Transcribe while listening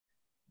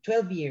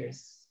12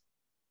 years.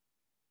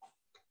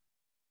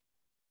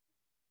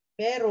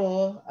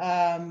 Pero,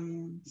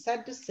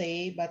 sad to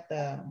say, but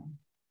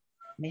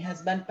my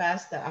husband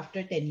passed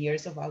after 10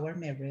 years of our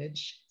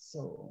marriage.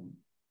 So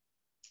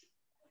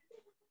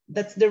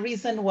that's the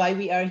reason why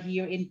we are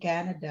here in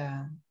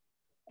Canada.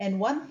 And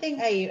one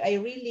thing I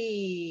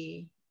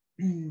really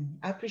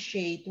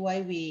appreciate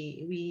why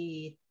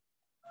we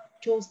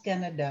chose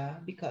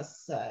Canada,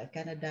 because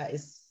Canada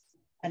is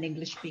an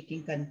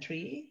English-speaking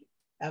country,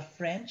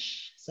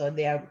 French. So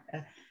they are.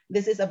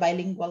 This is a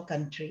bilingual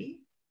country.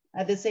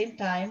 At the same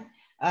time,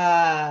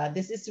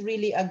 this is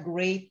really a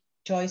great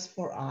choice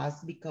for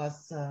us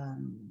because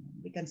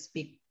we can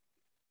speak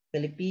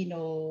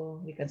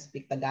Filipino, we can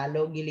speak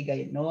Tagalog,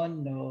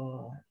 Giligaynon,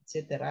 no,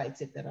 etc.,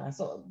 etc.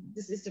 So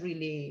this is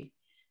really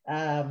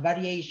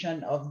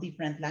variation of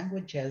different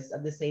languages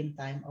at the same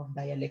time of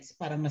dialects.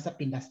 Parang nasa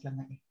Pinas lang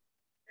na eh.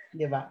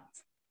 Di ba?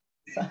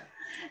 So,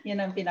 yun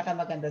ang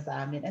pinakamaganda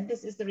sa amin. And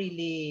this is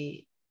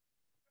really,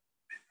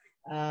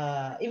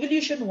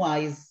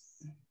 evolution-wise,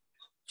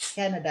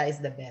 Canada is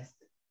the best.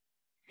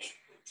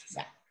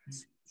 Yeah.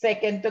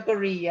 Second to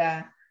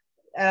Korea.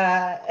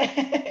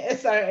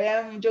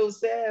 SRM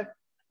Joseph.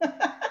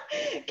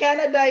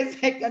 Canada is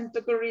second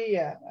to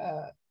Korea.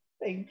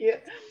 Thank you.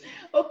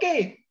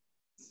 Okay.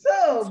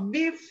 So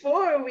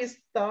before we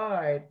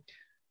start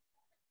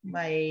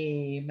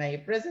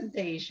my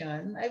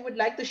presentation, I would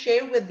like to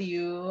share with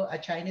you a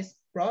Chinese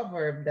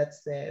proverb that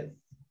says,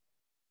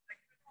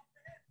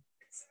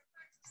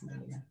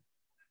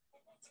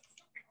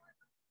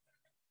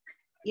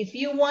 if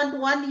you want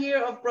 1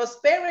 year of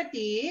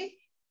prosperity,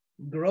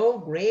 grow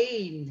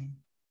grain.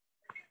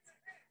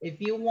 If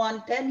you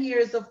want 10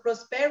 years of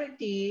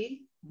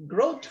prosperity,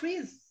 grow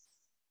trees.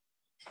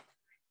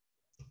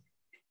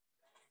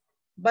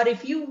 But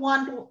if you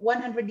want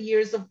 100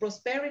 years of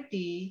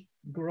prosperity,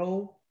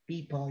 grow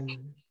people.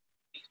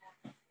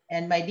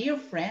 And my dear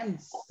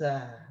friends,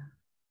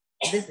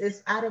 this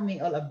is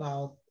Atomy all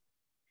about.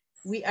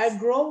 We are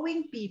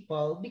growing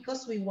people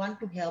because we want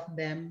to help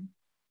them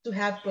to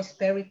have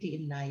prosperity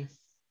in life.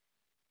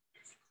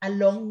 A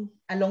long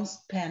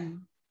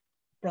span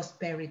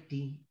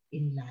prosperity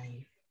in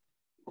life.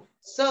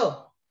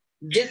 So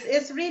this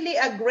is really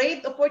a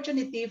great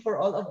opportunity for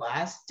all of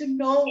us to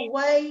know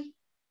why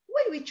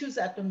we choose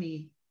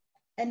Atomy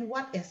and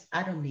what is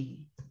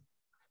Atomy.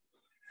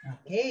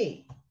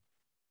 Okay.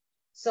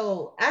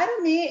 So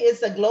Atomy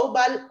is a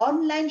global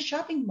online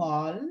shopping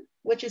mall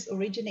which is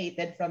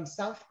originated from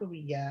South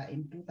Korea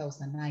in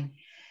 2009.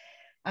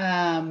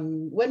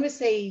 When we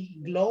say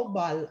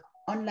global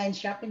online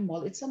shopping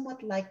mall, it's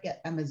somewhat like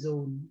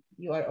Amazon.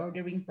 You are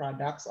ordering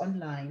products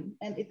online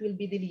and it will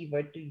be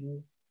delivered to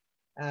you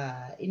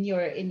in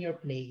your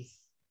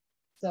place.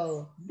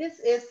 So this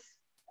is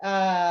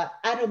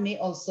Atomy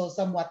also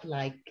somewhat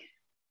like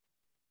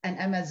an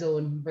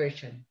Amazon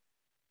version.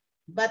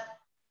 But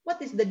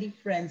what is the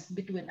difference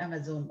between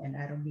Amazon and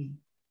Atomy?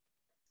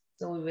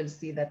 So we will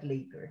see that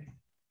later.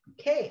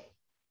 Okay.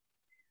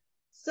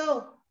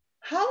 So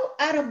how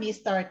Atomy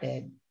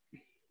started?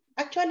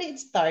 Actually, it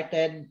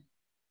started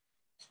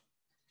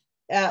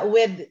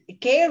with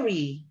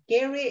KERI.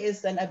 KERI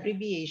is an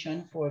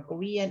abbreviation for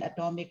Korean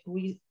Atomic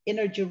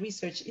Energy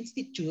Research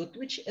Institute,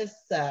 which is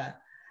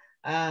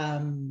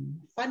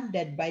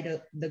funded by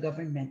the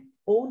government,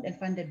 owned and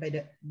funded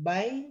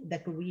by the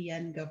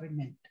Korean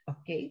government.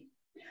 Okay,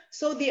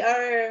 so they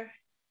are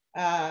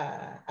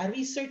a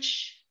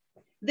research.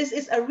 This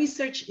is a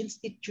research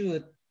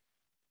institute,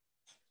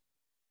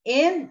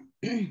 and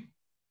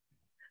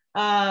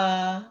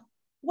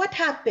what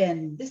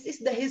happened? This is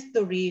the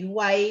history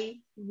why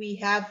we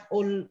have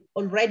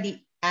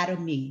already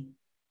Atomy.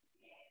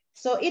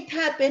 So it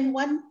happened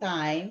one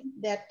time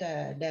that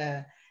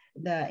the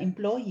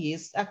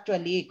employees,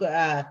 actually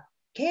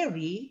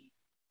KERI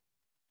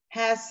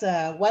has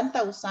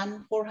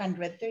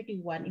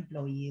 1,431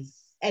 employees,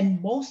 and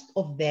most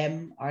of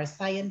them are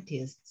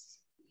scientists.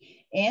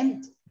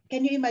 And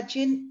can you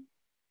imagine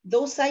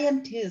those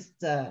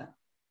scientists,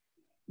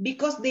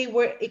 because they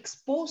were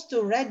exposed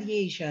to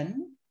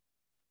radiation,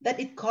 that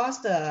it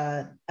caused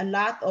a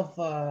lot of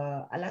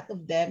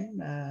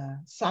them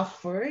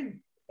suffered,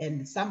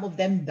 and some of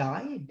them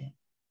died.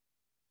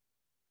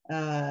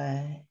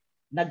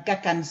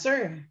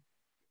 Nagka-cancer.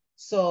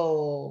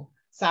 So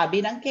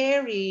sabi ng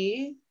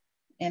KERI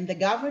and the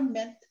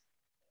government,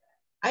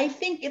 I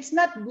think it's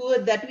not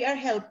good that we are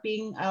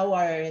helping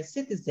our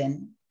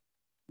citizen,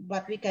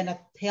 but we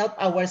cannot help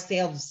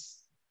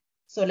ourselves.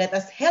 So let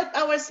us help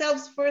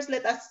ourselves first.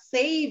 Let us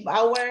save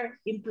our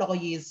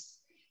employees,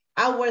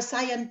 our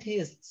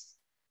scientists.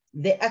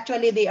 They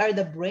are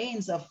the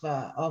brains of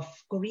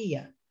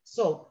Korea.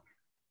 So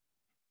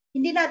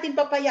hindi natin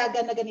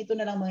papayagan na ganito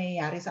na lang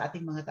mangyayari sa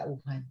ating mga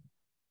tauhan.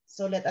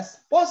 So let us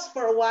pause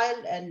for a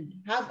while and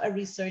have a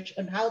research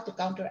on how to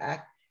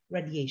counteract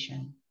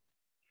radiation.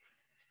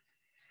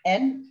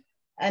 And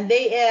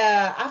they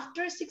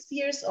after 6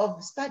 years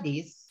of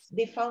studies,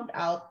 they found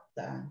out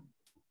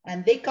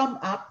and they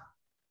come up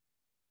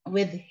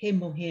with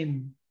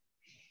HemoHim.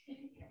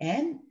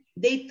 And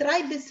they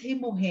tried this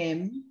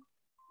hemohem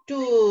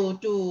to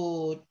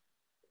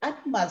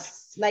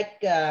animals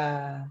like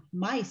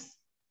mice.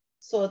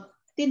 So,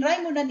 tinry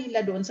muna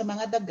nila doon sa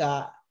mga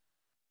daga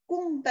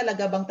kung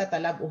talaga bang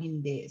tatalab o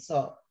hindi.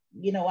 So,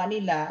 ginawa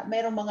nila,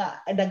 mayroong mga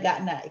daga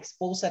na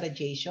exposed sa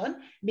radiation,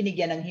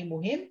 binigyan ng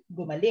hemohem,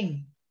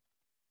 gumaling.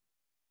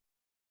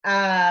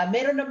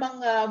 Meron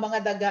namang mga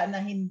daga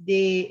na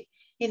hindi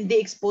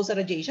exposed sa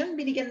radiation,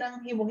 binigyan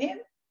ng hemohem,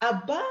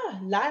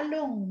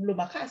 lalong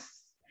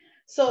lumakas.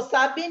 So,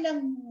 sabi ng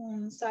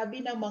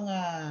mga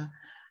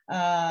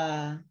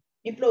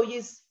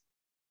employees,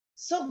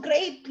 so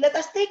great, let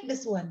us take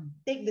this one.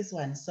 Take this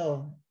one.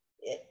 So,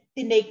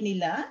 tinake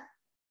nila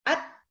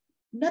at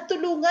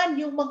natulungan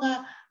yung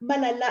mga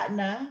malala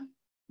na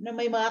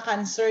may mga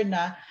cancer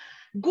na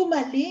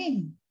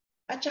gumaling.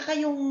 At saka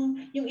yung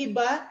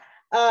iba,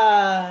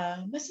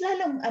 mas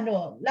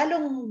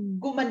lalong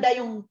gumanda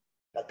yung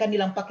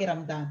kanilang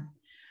pakiramdam.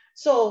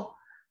 So,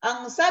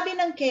 ang sabi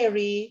ng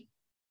Carrie,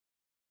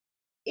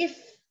 if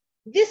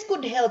this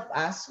could help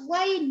us,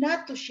 why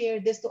not to share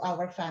this to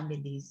our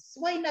families?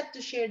 Why not to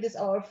share this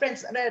to our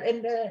friends and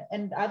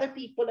other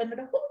people and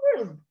the whole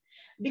world?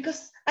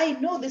 Because I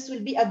know this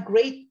will be a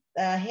great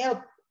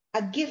help,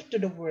 a gift to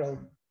the world.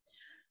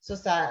 So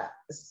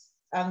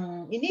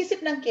ang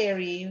inisip ng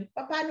Carrie,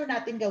 paano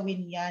natin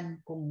gawin yan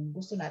kung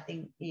gusto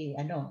nating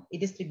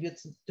i-distribute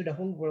to the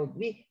whole world?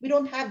 We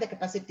don't have the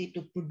capacity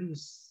to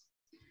produce.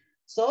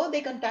 So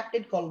they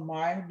contacted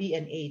Colmar,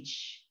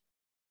 B&H.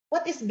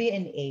 What is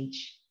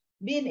B&H?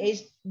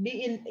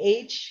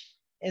 B&H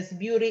is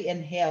beauty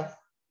and health.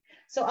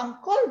 So ang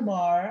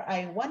Colmar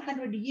ay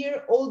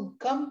 100-year-old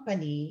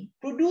company,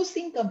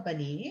 producing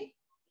company,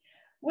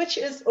 which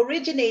is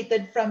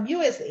originated from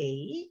USA,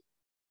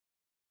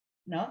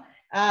 no?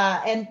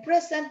 And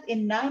present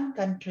in 9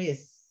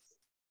 countries.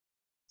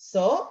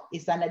 So,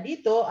 isa na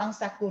dito ang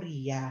sa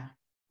Korea.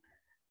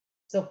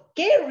 So,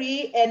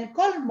 Carrie and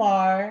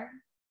Colmar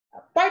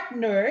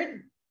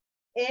partnered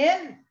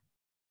and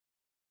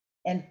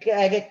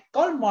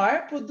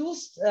Colmar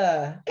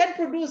can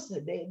produce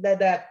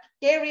the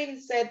Carrie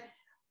said,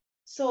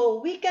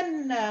 so we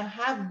can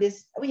have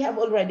this, we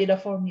have already the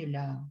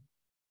formula,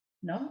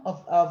 no,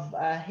 of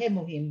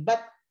hemohem,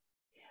 but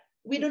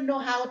we don't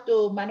know how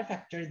to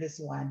manufacture this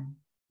one.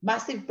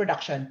 Massive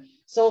production.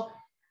 So,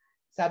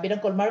 sabi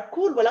ng Colmar,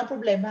 cool, walang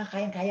problema,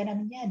 kayang-kaya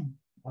namin yan.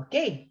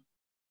 Okay.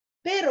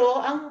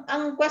 Pero,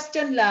 ang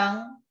question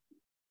lang,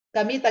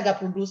 kami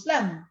taga-produce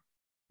lang.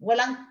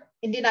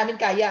 Hindi namin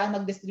kaya ang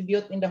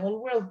mag-distribute in the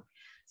whole world.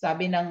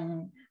 Sabi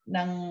ng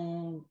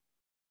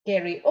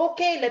Carrie,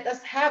 okay, let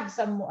us have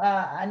some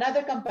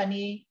another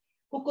company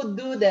who could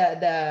do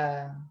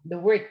the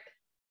work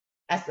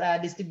as a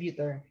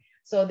distributor.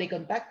 So they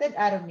contacted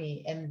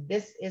Atomy, and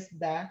this is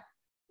the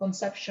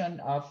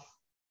conception of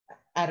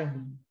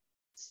Atomy.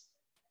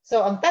 So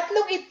ang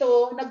tatlong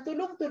ito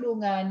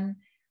nagtulong-tulungan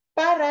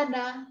para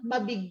na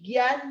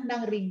mabigyan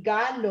ng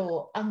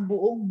regalo ang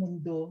buong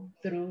mundo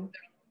through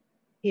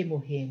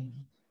hemohem.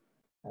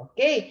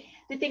 Okay,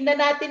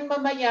 titingnan natin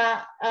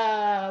mamaya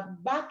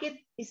bakit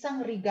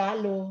isang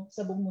regalo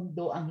sa buong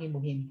mundo ang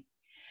hemohem.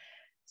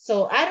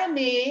 So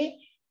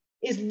Atomy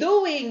is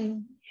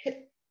doing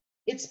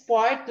its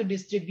part to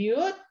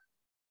distribute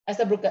as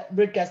a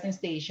broadcasting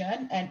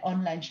station and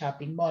online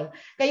shopping mall.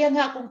 Kaya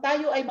nga kung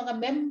tayo ay mga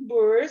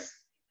members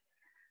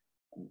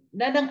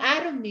na ng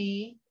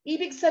Atomy,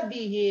 ibig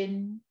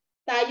sabihin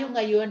tayo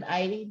ngayon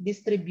ay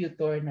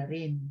distributor na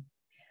rin.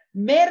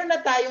 Meron na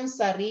tayong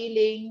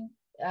sariling,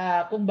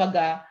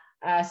 kumbaga,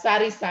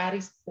 sari-sari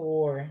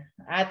store.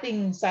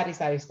 Ating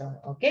sari-sari store.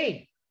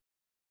 Okay.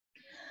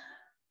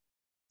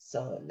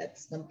 So,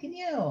 let's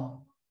continue.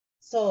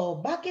 So,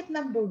 bakit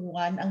number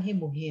 1 ang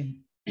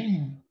hemohem?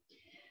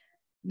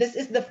 This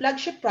is the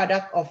flagship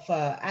product of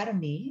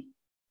Atomy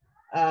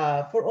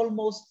for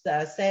almost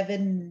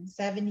 7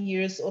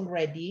 years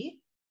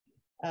already.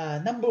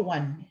 Number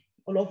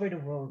 1 all over the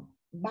world.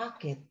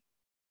 Bakit?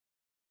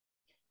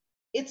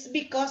 It's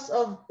because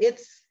of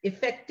its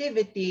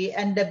effectivity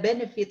and the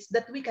benefits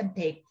that we can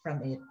take from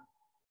it.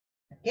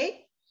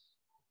 Okay?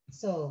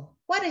 So,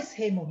 what is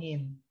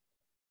hemohem?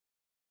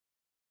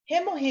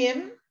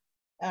 Hemohem,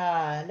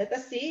 let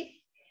us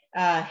see.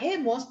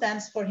 Hemo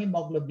stands for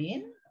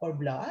hemoglobin or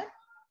blood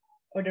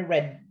or the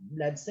red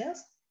blood cells.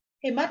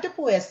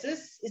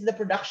 Hematopoiesis is the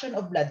production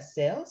of blood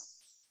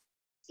cells.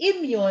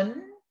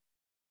 Immune,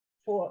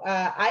 for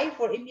I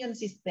for immune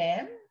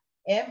system,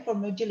 M for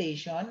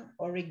modulation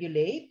or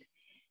regulate,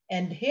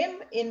 and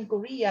Hem in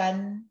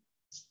Korean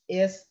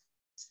is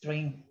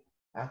strength.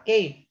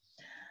 Okay.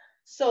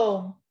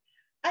 So,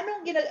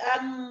 anong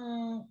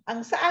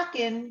ang sa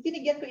akin,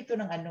 binigyan ko ito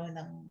ng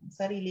ng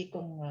sarili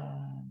kong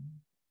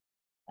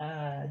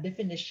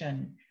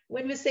definition.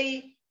 When we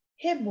say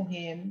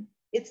hemohem,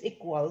 it's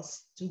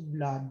equals to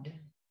blood.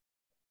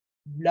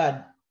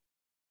 Blood.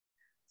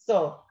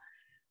 So,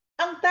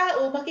 ang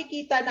tao,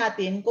 makikita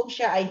natin kung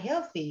siya ay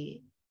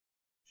healthy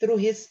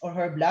through his or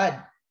her blood.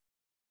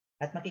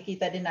 At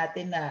makikita din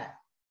natin na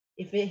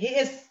if he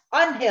is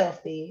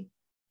unhealthy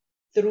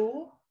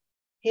through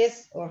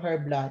his or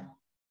her blood.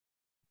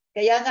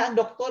 Kaya nga ang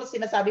doktor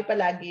sinasabi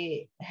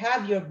palagi,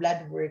 have your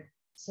blood work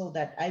so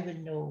that I will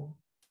know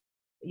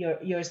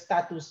your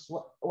status,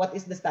 what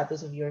is the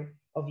status of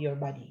your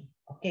body.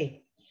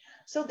 Okay.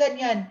 So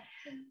ganyan.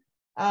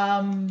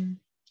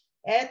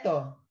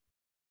 Eto.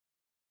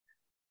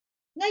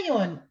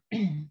 Ngayon,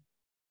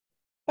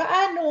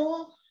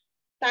 paano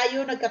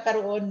tayo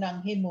nagkakaroon ng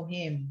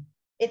himuhim?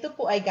 Ito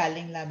po ay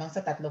galing lamang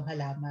sa tatlong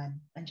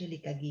halaman.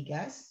 Angelica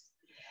Gigas,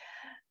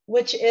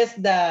 which is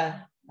the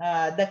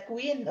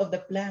queen of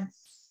the plants.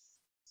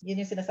 Yun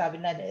yung sinasabi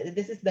na,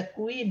 this is the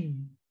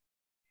queen.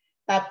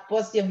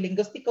 Tapos yung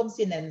Lingusticum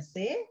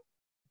sinense,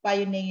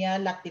 Pioneer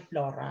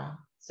lactiflora.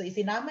 So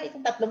isinama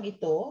itong tatlong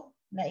ito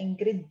na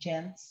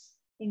ingredients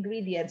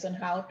on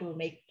how to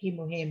make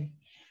himuhim.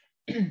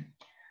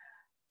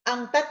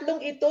 Ang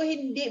tatlong ito,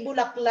 hindi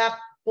bulaklak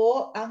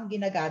po ang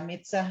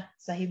ginagamit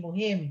sa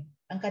himuhim.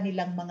 Ang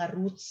kanilang mga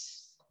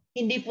roots.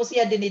 Hindi po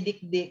siya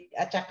dinidikdik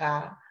at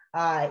saka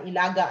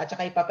ilaga at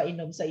saka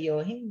ipapainom sa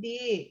iyo.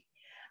 Hindi.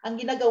 Ang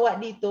ginagawa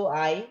dito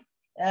ay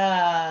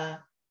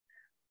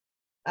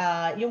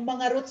yung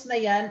mga roots na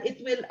yan,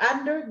 it will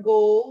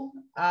undergo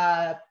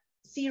a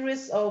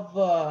series of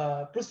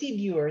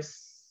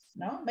procedures.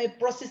 No? May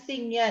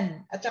processing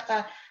yan. At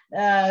saka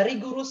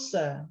rigorous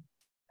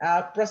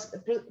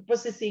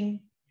processing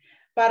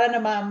para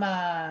na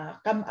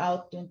ma-come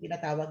out yung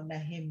tinatawag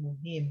na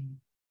himuhim.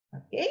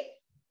 Okay?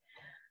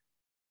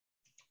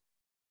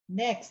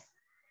 Next.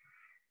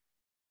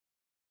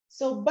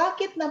 So,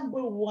 bakit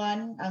number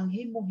 1 ang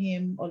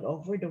himuhim all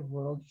over the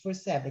world for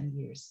 7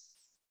 years?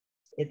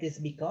 It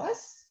is because,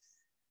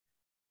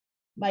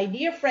 my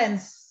dear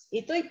friends,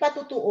 ito'y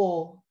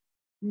patutuo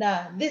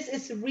na this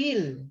is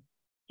real.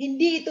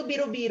 Hindi ito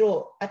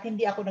biro-biro at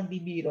hindi ako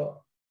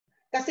nagbibiro.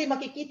 Kasi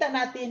makikita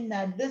natin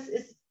na this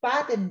is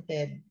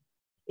patented.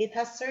 It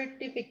has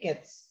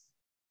certificates.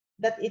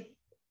 That it,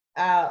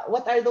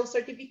 what are those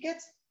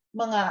certificates?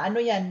 Mga ano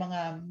yan,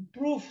 mga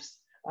proofs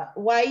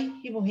why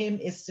himuhim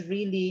is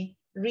really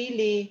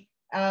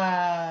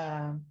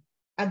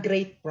a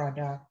great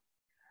product.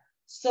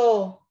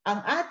 So,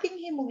 ang ating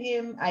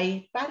himuhim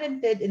ay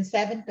patented in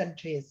 7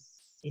 countries.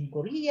 In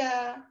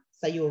Korea,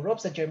 sa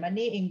Europe, sa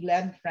Germany,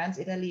 England,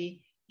 France,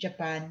 Italy,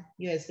 Japan,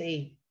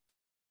 USA.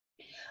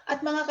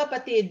 At mga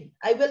kapatid,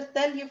 I will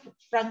tell you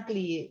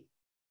frankly,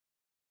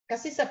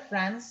 kasi sa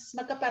France,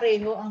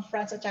 magkapareho ang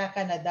France at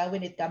Canada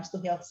when it comes to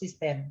health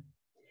system.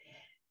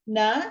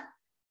 Na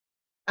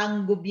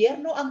ang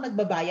gobyerno ang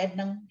nagbabayad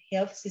ng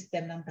health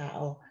system ng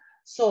tao.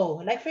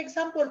 So, like for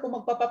example, kung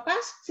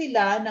magpapapasok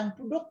sila ng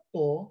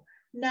produkto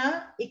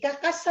na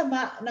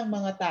ikakasama ng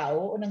mga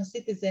tao o ng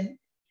citizen,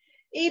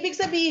 ibig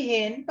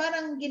sabihin,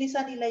 parang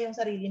ginisa nila yung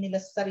sarili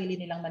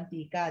nilang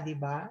mantika, di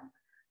ba?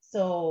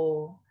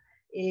 So,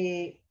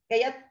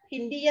 kaya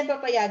hindi yan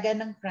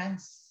papayagan ng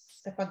France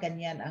kapag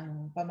ganyan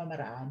ang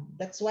pamamaraan.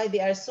 That's why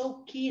they are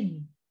so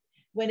keen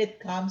when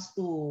it comes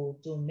to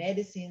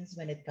medicines,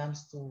 when it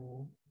comes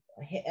to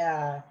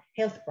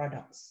health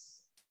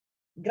products.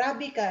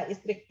 Grabe ka,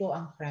 istrikto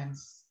ang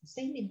France.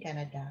 Same in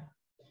Canada.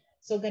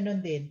 So,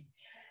 ganun din.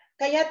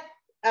 Kaya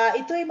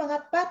ito ay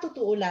mga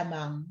patutuo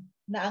lamang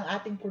na ang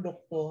ating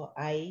produkto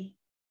ay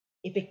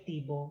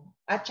epektibo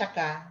at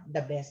saka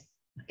the best.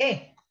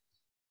 Okay.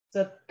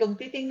 So, kung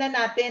titingnan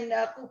natin,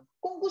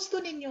 kung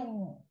gusto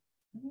ninyong,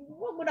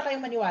 huwag mo na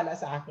kayong maniwala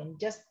sa akin.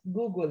 Just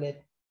Google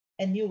it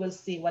and you will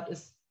see what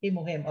is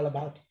himuhim all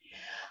about.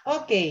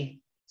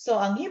 Okay. So,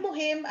 ang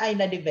himuhim ay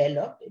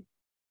na-develop.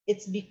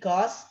 It's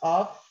because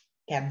of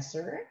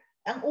cancer.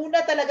 Ang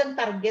una talagang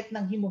target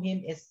ng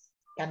himuhim is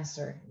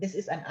cancer. This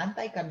is an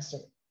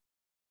anti-cancer.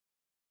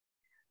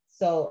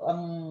 So,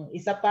 ang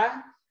isa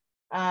pa,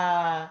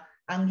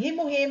 ang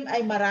himuhim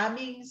ay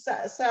maraming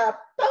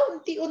sa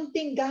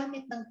paunti-unting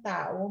gamit ng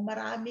tao,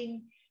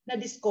 maraming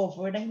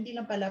na-discover na hindi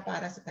lang pala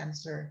para sa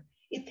cancer.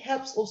 It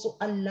helps also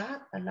a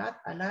lot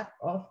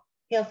of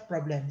health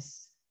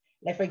problems.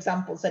 Like for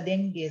example, sa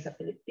dengue sa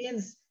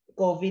Philippines,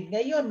 COVID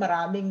ngayon,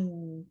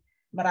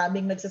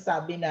 maraming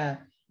nagsasabi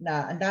na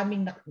ang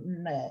daming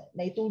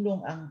naitulong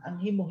ang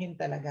himuhim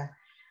talaga.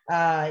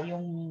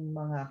 Yung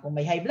mga kung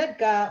may high blood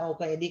ka o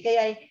kaya di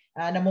kaya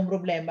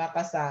namumroblema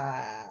ka sa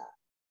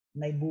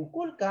may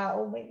bukol ka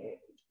o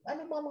may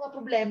ano mga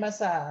problema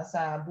sa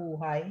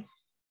buhay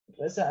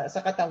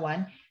sa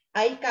katawan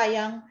ay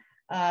kayang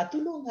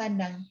tulungan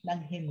ng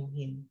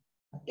himuhim.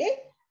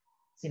 Okay?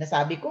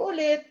 Sinasabi ko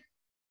ulit,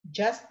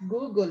 just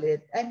Google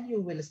it and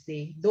you will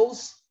see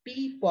those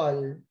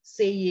people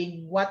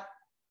saying what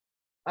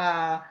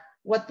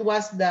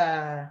was the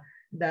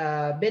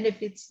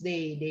benefits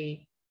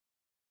they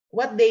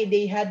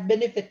had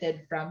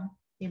benefited from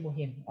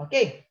himuhim.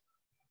 Okay.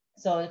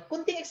 So,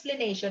 kunting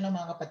explanation ng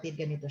mga kapatid,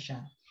 ganito siya.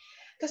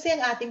 Kasi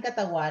ang ating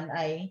katawan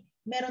ay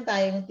meron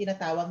tayong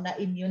tinatawag na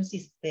immune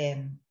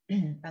system.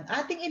 Ang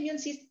ating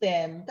immune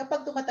system,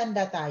 kapag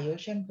tumatanda tayo,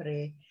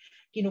 syempre,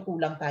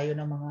 kinukulang tayo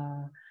ng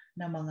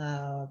mga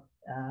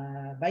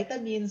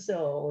vitamins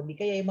o di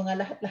kaya yung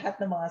mga lahat-lahat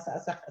ng mga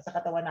sa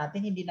katawan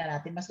natin hindi na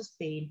natin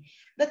masustain.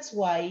 That's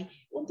why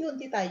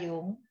unti-unti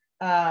tayong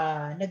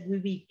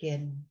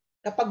nagwi-weaken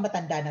kapag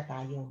matanda na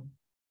tayo.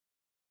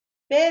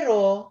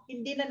 Pero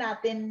hindi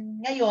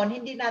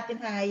natin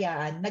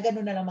hahayaan na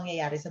gano'n na lang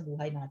mangyayari sa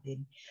buhay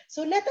natin.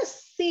 So let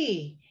us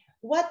see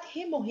what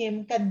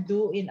Himo-Him can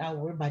do in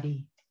our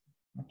body.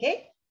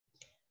 Okay?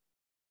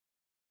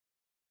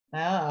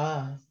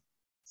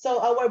 So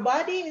our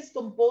body is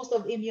composed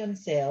of immune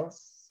cells.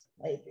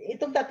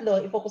 Itong tatlo,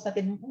 i-focus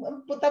natin.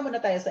 Punta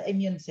muna tayo sa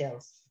immune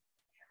cells.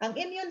 Ang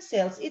immune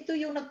cells, ito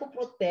yung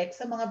nagpo-protect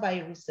sa mga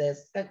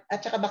viruses at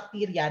saka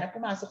bakterya na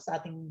pumasok sa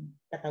ating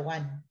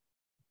katawan.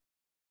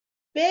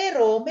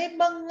 Pero may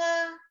mga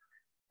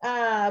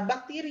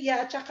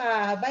bacteria at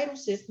saka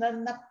viruses na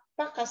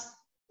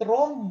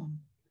napaka-strong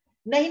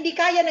na hindi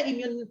kaya ng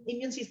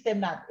immune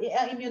system natin,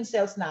 immune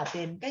cells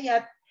natin.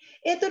 Kaya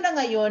ito na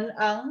ngayon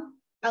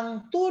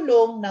ang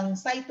tulong ng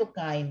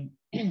cytokine.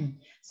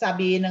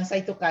 Sabi ng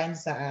cytokine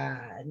sa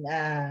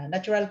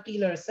natural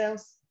killer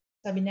cells,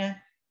 sabi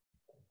niya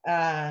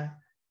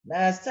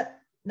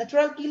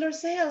natural killer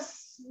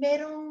cells,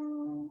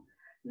 merong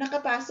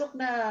nakapasok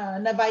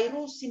na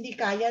virus, hindi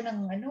kaya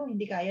ng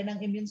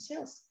immune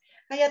cells.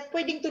 Kaya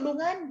pwedeng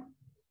tulungan.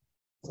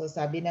 So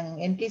sabi ng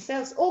NK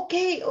cells,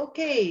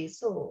 okay.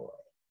 So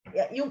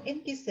yung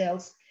NK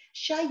cells,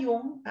 siya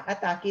yung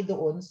aatake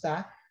doon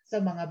sa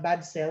mga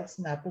bad cells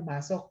na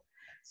pumasok.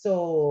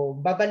 So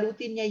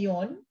babalutin niya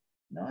 'yon,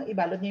 no?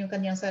 Ibalot niya yung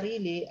kanyang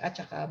sarili at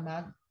saka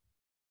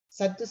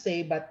sad to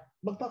say but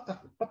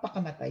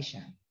magpapakamatay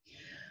siya.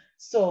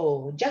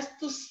 So just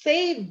to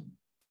save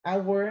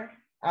our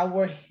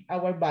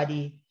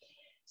body.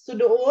 So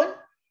doon,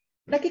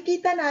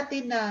 nakikita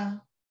natin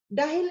na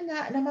dahil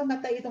nga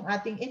namamatay itong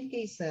ating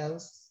NK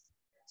cells,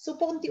 so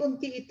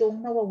paunti-unti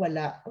itong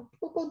nawawala.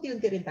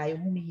 Paunti-unti rin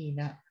tayong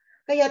humihina.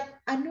 Kaya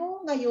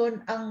ano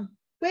ngayon ang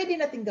pwede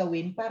natin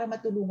gawin para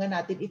matulungan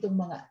natin itong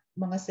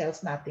mga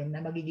cells natin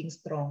na magiging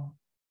strong?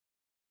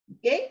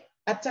 Okay?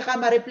 At saka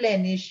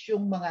ma-replenish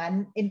yung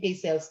mga NK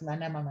cells na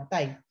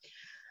namamatay.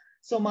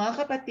 So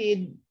mga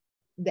kapatid,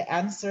 the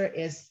answer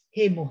is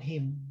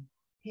Himo-Him.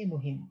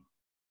 Himo-Him.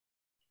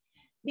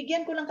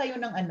 Bigyan ko lang kayo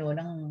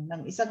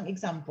ng isang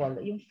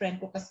example. Yung friend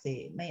ko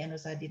kasi may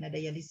sa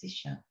dinadialysis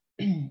siya.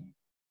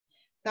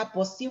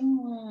 Tapos yung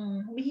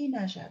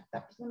humihina siya.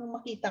 Tapos nung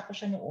makita ko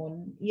siya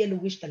noon,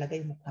 yellowish talaga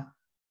yung mukha.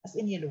 As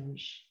in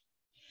yellowish.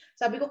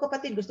 Sabi ko,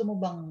 kapatid, gusto mo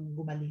bang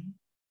gumaling?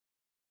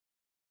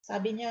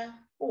 Sabi niya,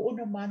 oo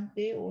naman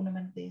te.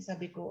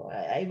 Sabi ko,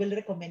 I will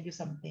recommend you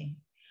something.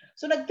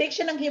 So nag-take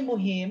siya ng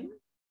Himo-Him.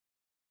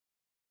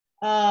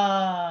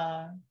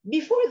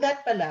 Before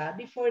that,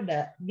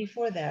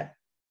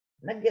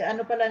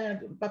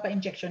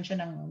 nagpapa-injection siya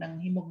ng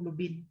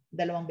hemoglobin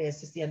 2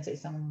 beses yan sa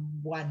isang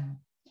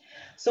buwan.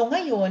 So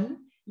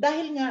ngayon,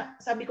 dahil nga,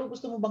 sabi ko,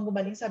 gusto mo bang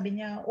gumaling? Sabi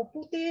niya,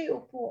 opo,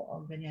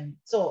 ganyan.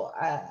 So,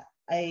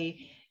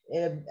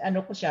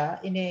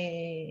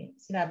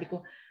 sinabi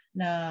ko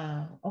na,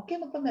 okay,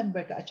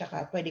 magpa-member ka at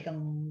saka pwede kang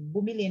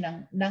bumili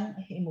ng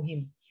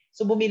Himo-Him.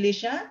 So bumili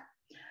siya.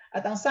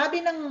 At ang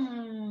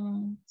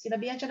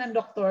sinabihan siya ng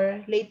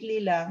doktor, lately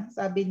lang,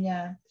 sabi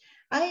niya,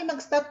 ay,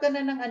 mag-stop ka na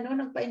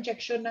ng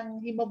pa-injection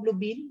ng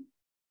hemoglobin.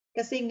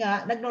 Kasi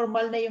nga,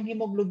 nag-normal na yung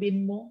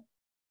hemoglobin mo.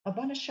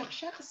 Aba, na-shock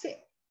siya kasi,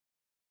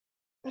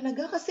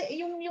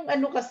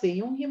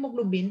 yung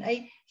hemoglobin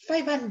ay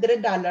 $500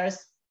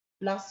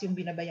 plus yung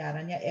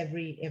binabayaran niya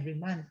every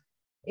month.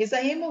 Sa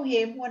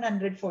Himo-Him,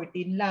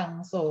 114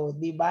 lang. So,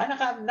 di ba?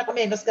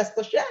 Naka-menos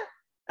gastos siya.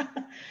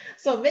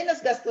 So, menos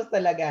gastos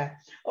talaga.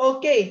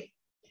 Okay.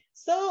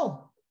 So,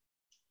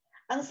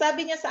 ang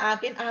sabi niya sa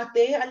akin,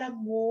 ate, alam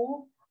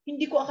mo,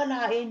 hindi ko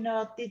akalain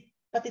na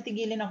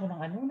patitigilin ako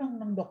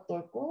ng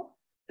doktor ko.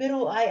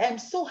 Pero I am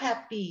so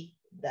happy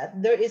that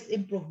there is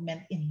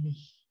improvement in me.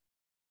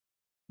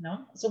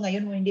 No? So,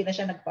 ngayon, hindi na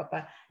siya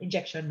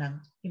nagpapa-injection ng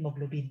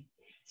hemoglobin.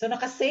 So,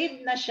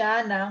 nakasave na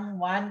siya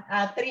ng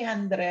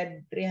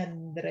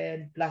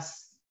 300 plus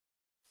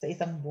sa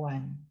isang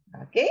buwan.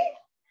 Okay?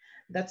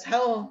 That's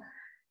how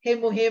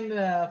Himo-Him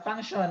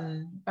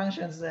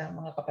functions,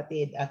 mga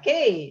kapatid.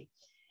 Okay.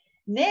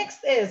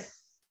 Next is,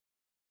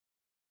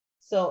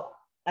 so,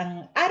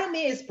 ang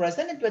Atomy is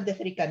present in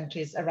 23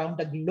 countries around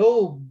the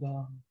globe.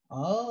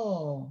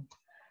 Oh.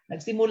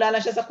 Nagsimula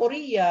lang siya sa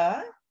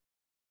Korea.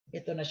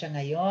 Ito na siya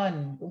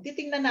ngayon. Kung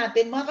titingnan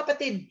natin, mga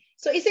kapatid,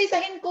 so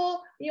isa-isahin ko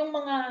yung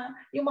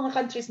mga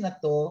countries na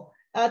to.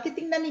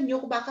 Titingnan ninyo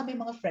kung baka may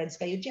mga friends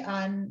kayo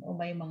diyan o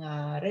may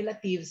mga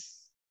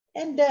relatives.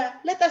 And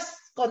let us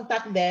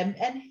contact them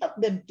and help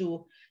them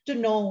to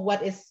know what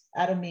is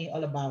Atomy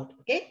all about.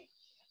 Okay?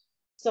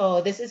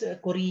 So this is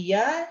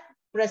Korea.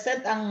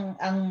 Present ang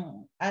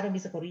Atomy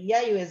sa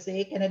Korea, USA,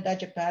 Canada,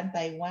 Japan,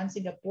 Taiwan,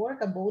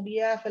 Singapore,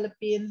 Cambodia,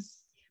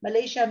 Philippines,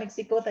 Malaysia,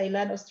 Mexico,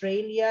 Thailand,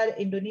 Australia,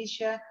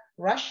 Indonesia,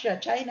 Russia,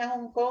 China,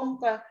 Hong Kong,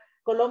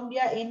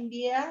 Colombia,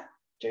 India,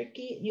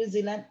 Turkey, New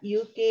Zealand,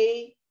 UK,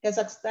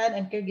 Kazakhstan,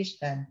 and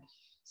Kyrgyzstan.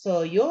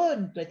 So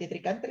yun, 23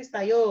 countries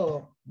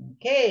tayo.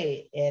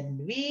 Okay, and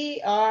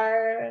we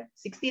are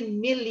 16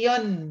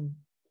 million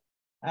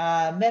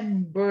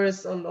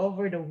members all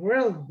over the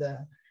world.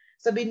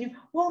 Sabihin niyo,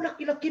 wow,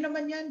 laki-laki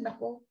naman yan.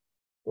 Nako,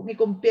 kung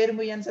i-compare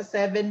mo yan sa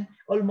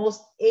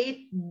almost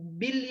 8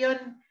 billion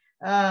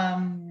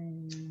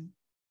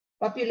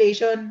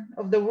population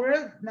of the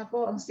world,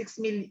 nako, ang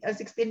 16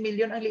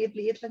 million, ang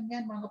liit-liit lang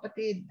yan, mga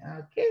kapatid.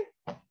 Okay.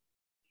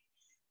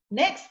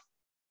 Next.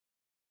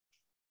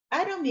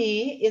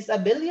 Atomy is a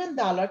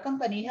billion-dollar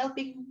company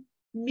helping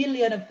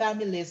millions of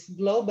families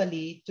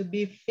globally to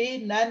be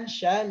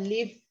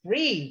financially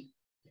free.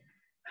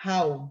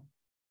 How?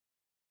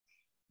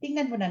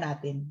 Tingnan muna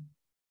natin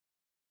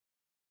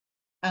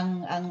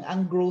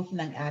ang growth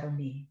ng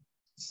Atomy.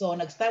 So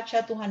nag-start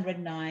siya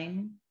 209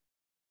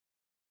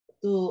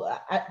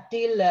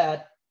 till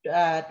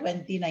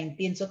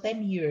 2019. So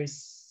 10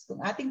 years. Kung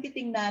ating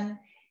titingnan,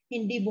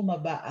 hindi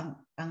bumaba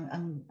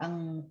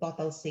ang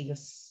total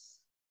sales.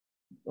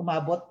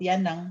 Umabot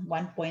yan ng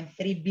 1.3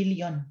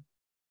 billion.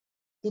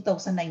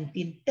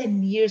 2019,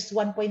 10 years,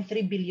 1.3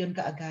 billion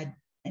kaagad.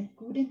 And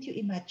couldn't you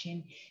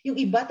imagine? Yung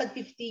iba, tag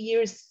 50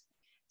 years,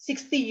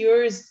 60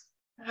 years,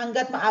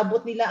 hanggat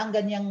maabot nila ang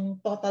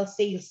ganyang total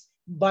sales.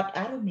 But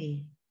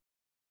Atomy,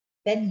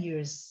 10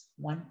 years,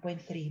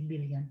 1.3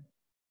 billion.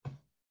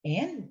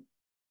 And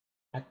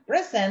at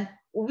present,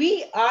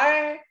 we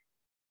are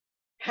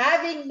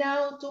having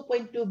now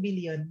 2.2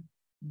 billion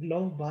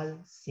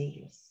global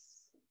sales.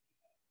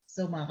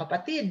 So mga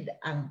kapatid,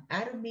 ang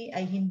Atomy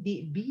ay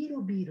hindi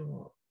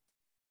biro-biro.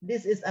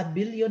 This is a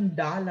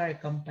billion-dollar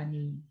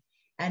company.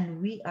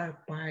 And we are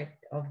part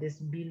of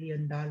this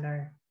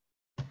billion-dollar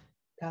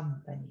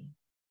company.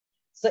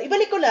 So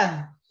ibalik ko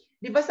lang.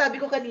 Di ba sabi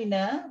ko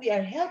kanina, we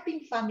are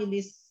helping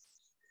families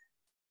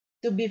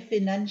to be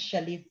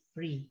financially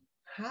free.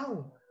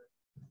 How?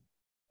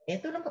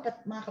 Ito lang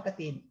mga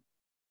kapatid.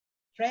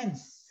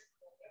 Friends,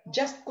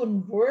 just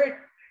convert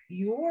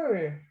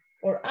your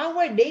or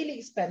our daily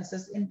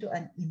expenses into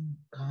an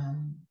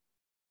income.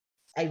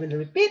 I will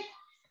repeat,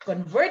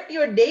 convert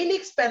your daily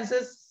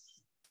expenses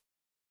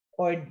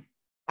or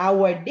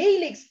our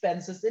daily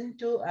expenses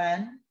into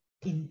an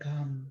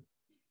income.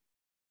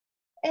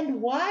 And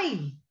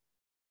why?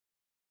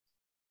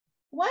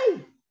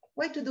 Why?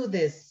 Why to do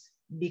this?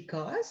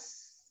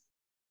 Because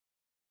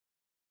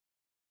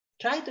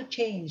try to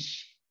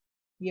change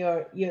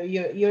your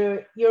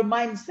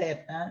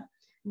mindset.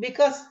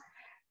 Because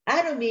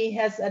Atomy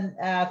has a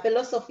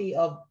philosophy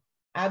of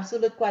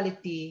absolute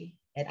quality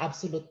and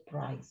absolute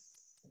price.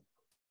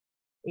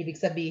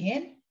 Ibig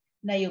sabihin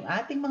na yung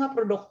ating mga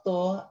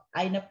produkto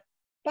ay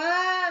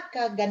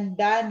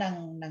napakaganda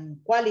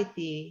ng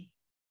quality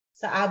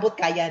sa abot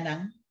kaya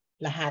ng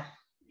lahat.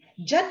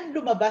 Diyan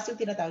lumabas yung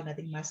tinatawag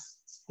nating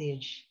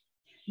prestige.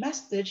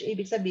 Prestige,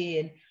 ibig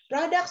sabihin,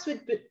 products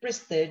with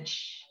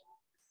prestige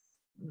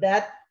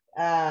that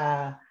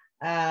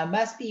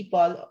mass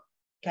people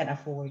can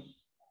afford.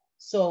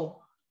 So,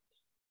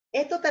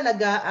 ito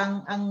talaga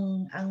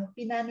ang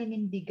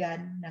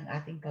pinaninindigan ng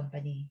ating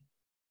company.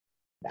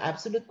 The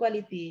absolute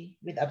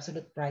quality with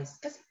absolute price.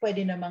 Kasi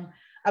pwede namang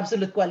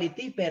absolute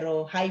quality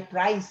pero high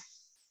price.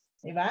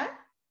 Diba?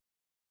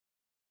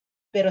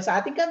 Pero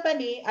sa ating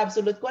company,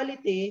 absolute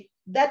quality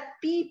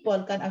that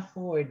people can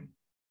afford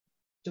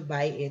to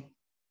buy it.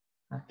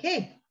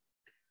 Okay.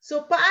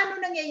 So,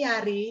 paano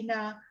nangyayari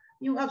na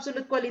yung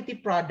absolute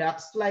quality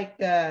products like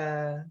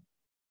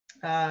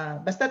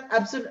basta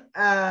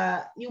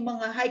yung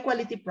mga high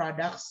quality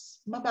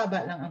products,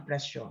 mababa lang ang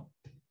presyo.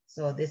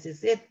 So this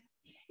is it.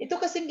 Ito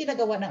kasing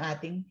ginagawa ng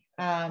ating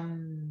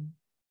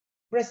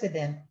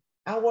president,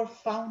 our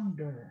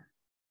founder.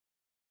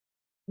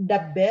 The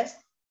best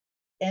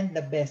and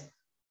the best.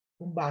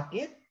 Kung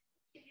bakit?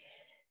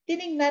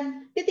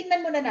 Titingnan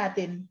muna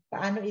natin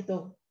paano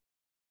ito.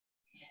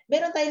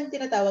 Meron tayong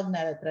tinatawag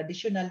na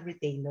traditional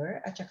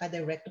retailer at saka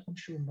direct to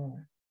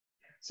consumer.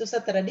 So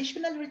sa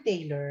traditional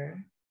retailer,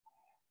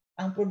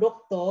 ang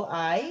produkto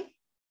ay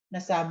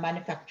nasa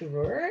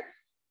manufacturer,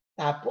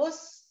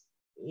 tapos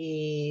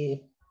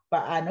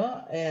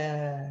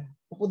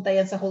pupunta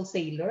yan sa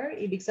wholesaler,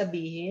 ibig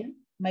sabihin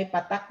may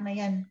patak na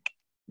yan,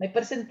 may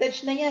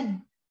percentage na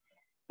yan.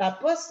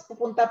 Tapos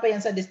pupunta pa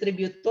yan sa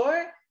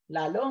distributor,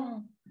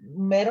 lalong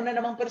meron na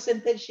namang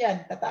percentage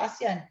yan,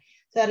 tataas yan.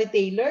 Sa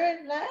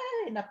retailer,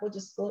 naku,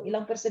 Diyos ko,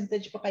 ilang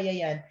percentage pa kaya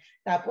yan?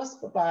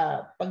 Tapos,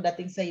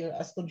 pagdating sa iyo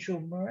as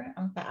consumer,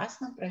 ang taas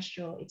ng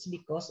presyo, it's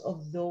because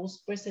of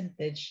those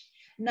percentage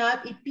na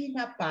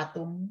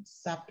ipinapatong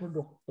sa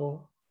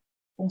produkto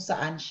kung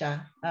saan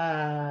siya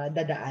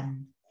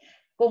dadaan.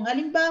 Kung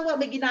halimbawa,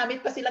 may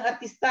ginamit pa silang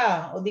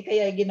artista, o di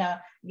kaya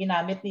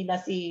ginamit nila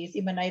si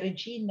Manay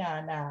Regina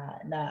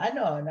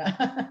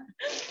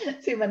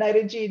si Manay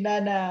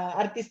Regina na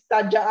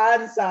artista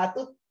dyan sa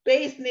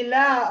pace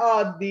nila,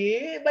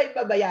 di may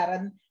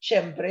babayaran.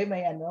 Syempre,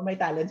 may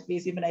talent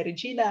fee si Manay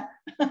Regina.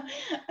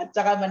 At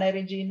saka Manay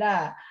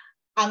Regina,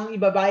 ang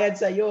ibabayad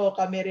sa iyo,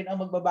 kami rin ang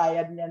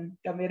magbabayad niyan.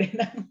 Kami rin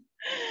ang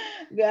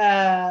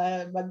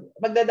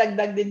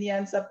magdadagdag din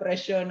yan sa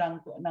presyo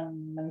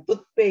ng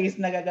toothpaste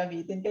na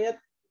gagamitin.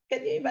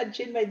 Can you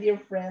imagine, my dear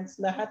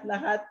friends,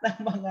 lahat-lahat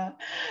ng mga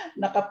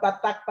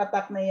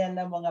nakapatak-patak na yan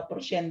ng mga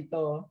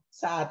porsyento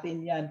sa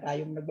atin yan,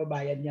 tayong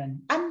nagbabayad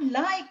yan.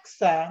 Unlike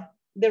sa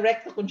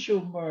direct to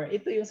consumer,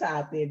 ito yung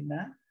sa atin,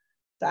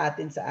 sa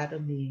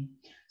Atomy.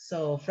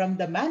 So, from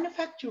the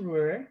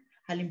manufacturer,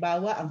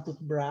 halimbawa ang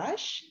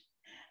toothbrush,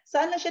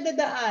 saan na siya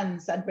dadaan?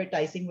 Sa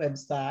advertising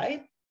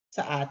website,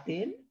 sa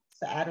atin,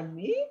 sa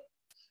Atomy,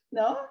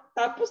 no?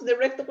 Tapos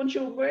direct to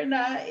consumer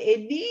na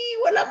di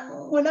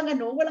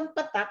walang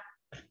patak.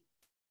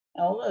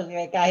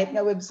 Kahit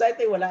nga website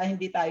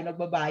hindi tayo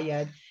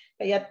nagbabayad.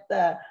 Kaya't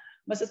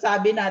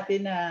masasabi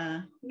natin na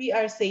we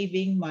are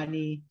saving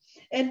money.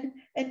 And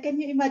can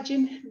you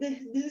imagine,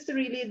 this is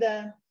really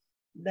the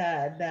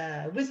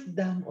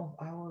wisdom of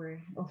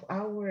our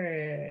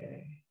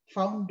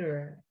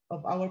founder,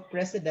 of our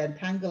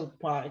president, Hangel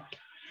Park.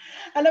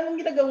 Alam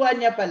mo ginagawa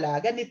niya pala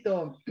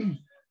ganito.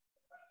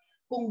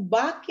 Kung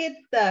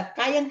bakit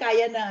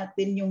kayang-kaya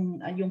natin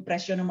yung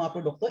presyo ng mga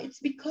produkto,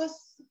 it's because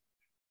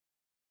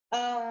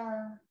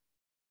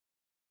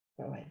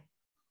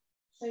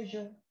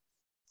Sergio,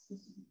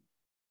 excuse me.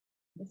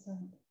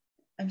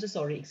 I'm so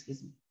sorry,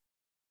 excuse me.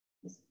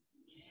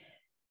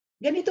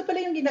 Ganito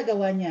pala yung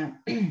ginagawa niya.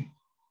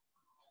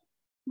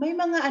 May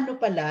mga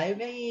pala,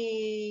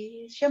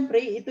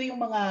 syempre ito yung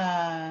mga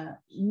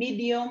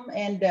medium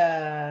and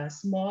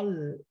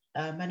small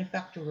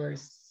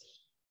manufacturers.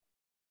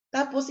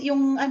 Tapos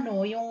yung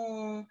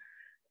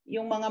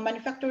mga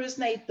manufacturers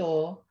na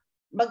ito,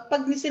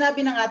 pag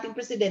sinabi ng ating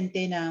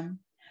presidente na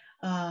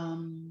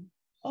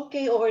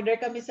okay,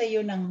 order kami sa iyo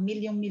ng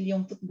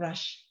milyong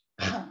toothbrush.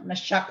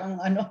 Na-shock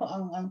ang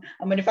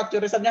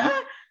manufacturer, sabi niya,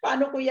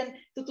 paano ko yan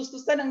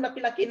tutustusan ng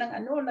laki-laki ng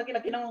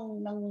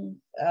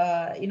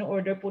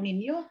in-order po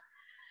ninyo?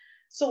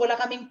 So wala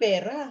kaming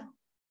pera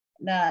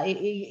na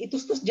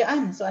itustos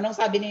diyan. So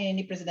anong sabi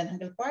ni President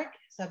Hangel Park?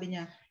 Sabi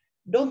niya,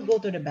 don't go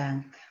to the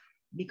bank,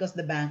 because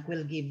the bank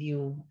will give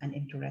you an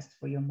interest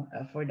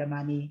for the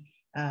money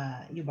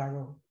you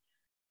borrow.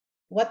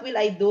 What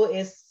will I do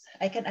is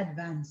I can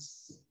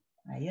advance.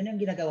 Yun yung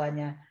ginagawa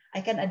niya.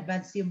 I can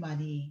advance you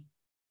money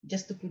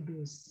just to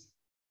produce.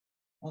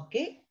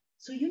 Okay?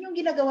 So yun yung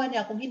ginagawa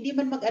niya. Kung hindi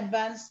man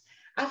mag-advance,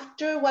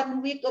 after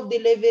 1 week of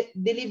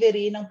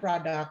delivery ng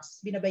products,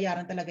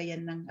 binabayaran talaga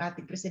yan ng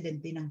ating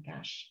presidente ng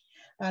cash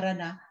para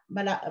na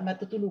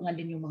matutulungan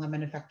din yung mga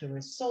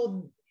manufacturers.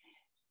 So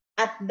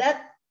at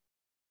that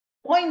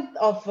point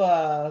of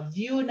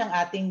view ng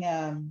ating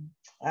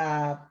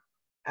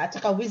at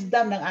saka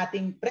wisdom ng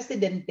ating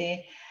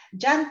presidente,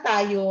 diyan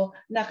tayo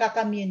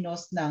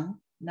nakakaminos ng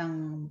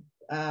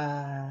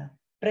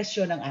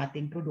presyo ng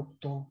ating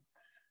produkto.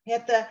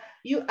 At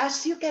as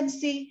you can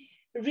see,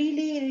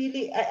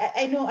 really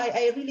I know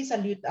I really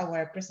salute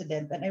our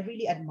president and I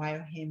really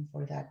admire him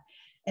for that.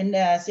 And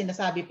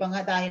sinasabi pa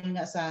nga dahil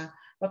nga sa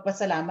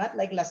papasalamat,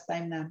 like last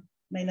time na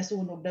may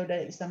nasunog daw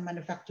isang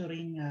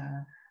manufacturing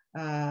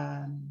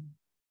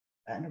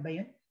ano ba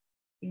yun?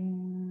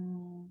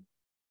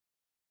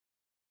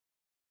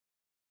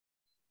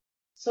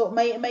 So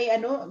may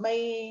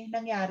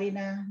nangyari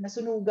na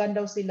nasunugan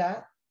daw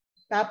sila.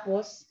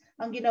 Tapos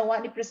ang ginawa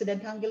ni President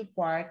Hangel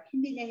Park,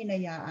 hindi niya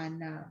hinayaan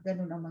na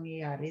ganun ang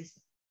mangyayari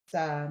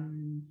sa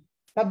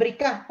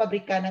pabrika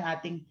ng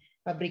ating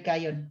pabrika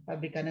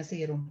ng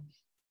serum.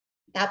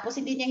 Tapos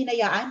hindi niya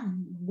hinayaan,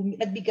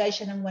 nagbigay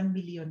siya ng 1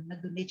 million,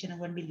 nag-donate siya ng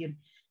 1 million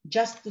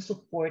just to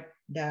support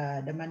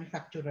the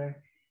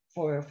manufacturer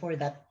for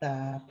that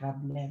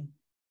problem.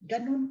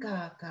 Ganun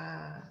ka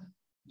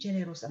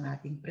generous ang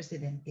ating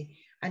presidente,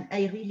 and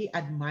I really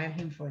admire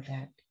him for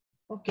that.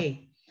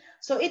 Okay.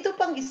 So ito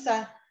pang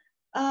isa,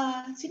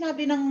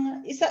 sinabi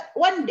ng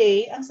one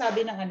day, ang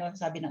sabi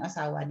ng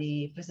asawa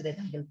ni President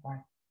Hangel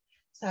Park.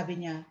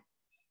 Sabi niya,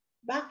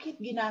 bakit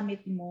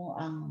ginamit mo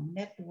ang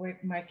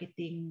network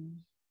marketing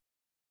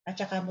at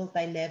saka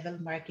multi-level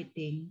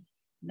marketing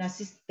na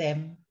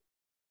system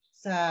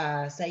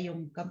sa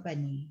iyong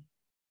company,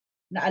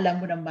 na alam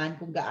mo naman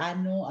kung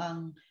gaano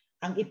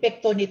ang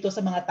epekto nito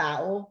sa mga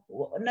tao?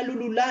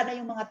 Nalulula na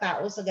yung mga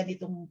tao sa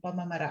ganitong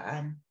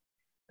pamamaraan.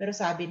 Pero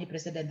sabi ni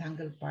President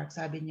Hangel Park,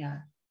 sabi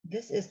niya,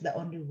 this is the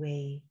only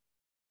way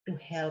to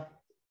help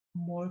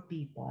more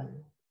people.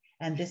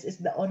 And this is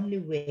the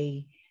only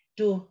way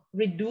to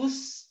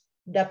reduce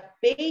the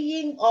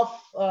paying of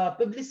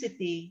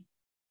publicity.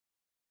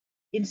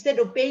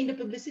 Instead of paying the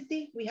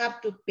publicity, we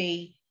have to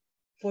pay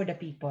for the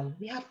people.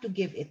 We have to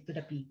give it to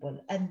the people.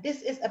 And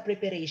this is a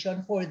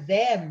preparation for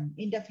them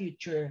in the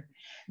future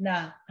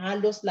na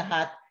halos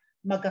lahat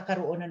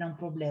magkakaroon na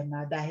ng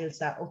problema dahil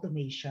sa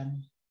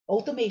automation.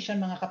 Automation,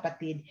 mga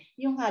kapatid,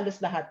 yung halos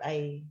lahat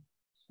ay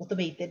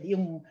automated.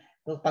 Yung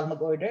pag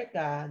mag-order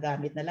ka,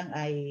 gamit na lang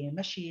ay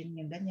machine,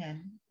 yung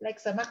ganyan. Like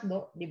sa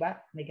McDo, di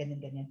ba? May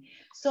ganyan-ganyan.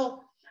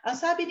 So, ang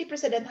sabi ni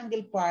President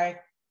Hangel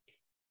Park,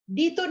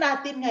 dito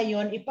natin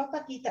ngayon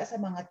ipapakita sa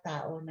mga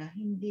tao na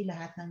hindi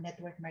lahat ng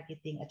network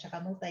marketing at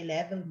saka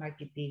multi-level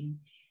marketing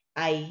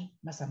ay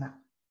masama.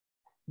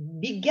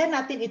 Bigyan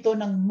natin ito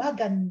ng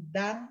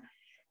magandang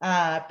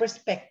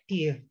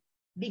perspective.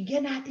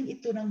 Bigyan natin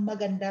ito ng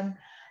magandang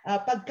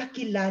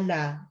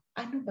pagkakilala.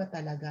 Ano ba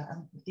talaga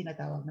ang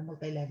tinatawag na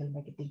multi-level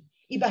marketing?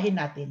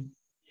 Ibahin natin.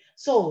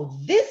 So,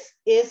 this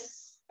is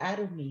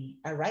Atomy,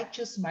 a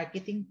righteous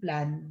marketing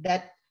plan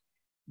that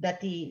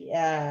he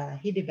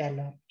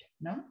developed,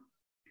 no?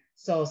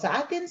 So,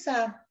 sa atin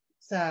sa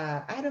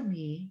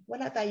Atomy,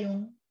 wala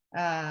tayong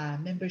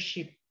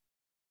membership.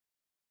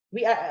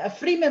 We are a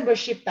free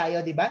membership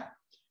tayo, di ba?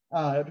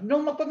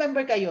 Nung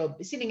magpa-member kayo,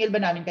 siningil ba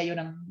namin kayo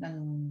ng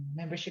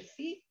membership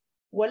fee?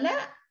 Wala.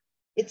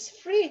 It's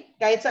free.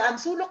 Kahit saan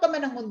sulok ka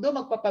man ng mundo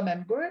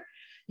magpapa-member,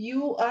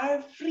 you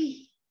are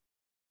free.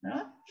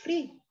 No?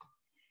 Free.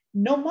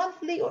 No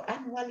monthly or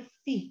annual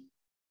fee.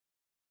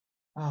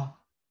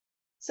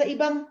 Sa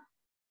ibang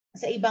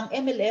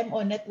MLM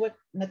o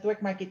network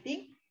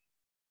marketing,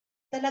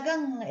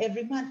 talagang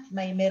every month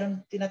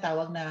meron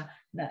tinatawag na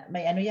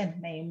may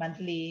may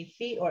monthly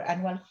fee or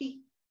annual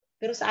fee.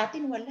 Pero sa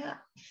atin wala.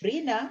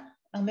 Free na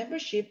ang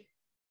membership.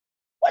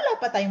 Wala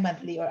pa tayong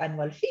monthly or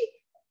annual fee.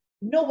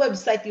 No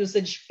website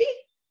usage fee.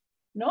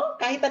 No?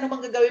 Kahit ano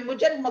mang gagawin mo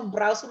diyan,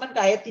 mag-browse man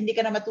kahit hindi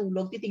ka na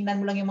matulog,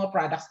 titingnan mo lang yung mga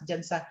products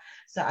diyan sa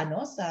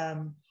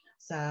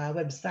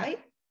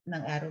website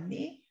ng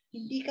Atomy,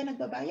 hindi ka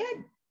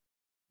nagbabayad.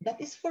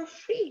 That is for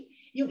free.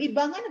 Yung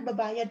iba nga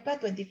nagbabayad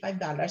pa $25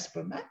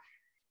 per month.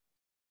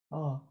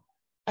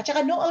 At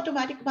saka no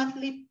automatic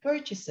monthly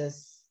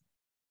purchases.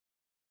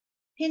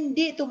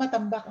 Hindi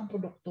tumatambak ang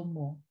produkto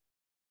mo.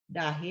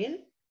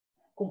 Dahil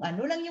kung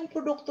ano lang yung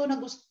produkto na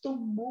gusto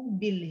mong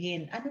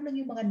bilhin, ano lang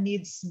yung mga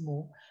needs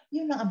mo,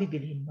 yun lang ang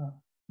bibilhin mo.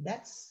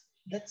 That's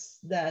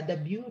the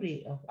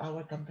beauty of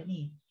our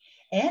company.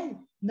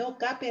 And no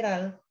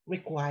capital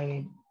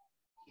required.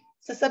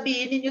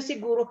 Sasabihin ninyo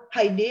siguro,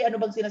 Heide, ano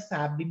bang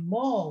sinasabi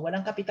mo?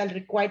 Walang capital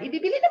required.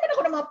 Ibibili naman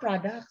ako ng mga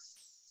products.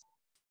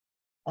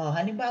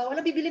 Halimbawa,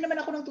 bibili naman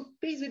ako ng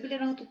toothpaste, bibili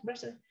ng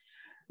toothbrush.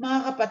 Mga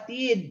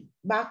kapatid,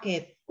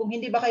 bakit? Kung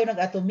hindi ba kayo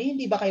nag-Atomy,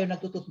 hindi ba kayo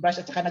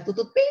nagtutoothbrush at saka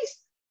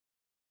nagtutoothpaste?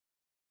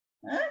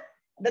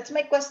 That's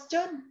my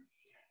question.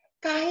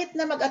 Kahit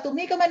na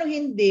mag-Atomy ka man o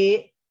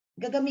hindi,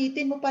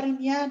 gagamitin mo pa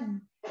rin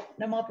yan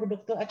ng mga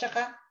produkto at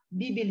saka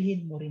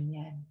bibilhin mo rin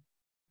yan.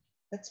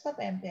 That's what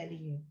I'm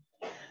telling you.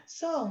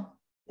 So,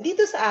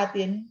 dito sa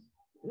atin,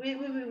 we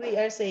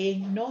are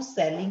saying no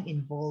selling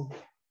involved.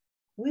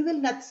 We will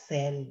not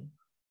sell.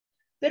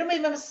 Pero may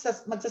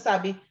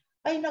magsasabi,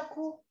 ay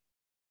naku,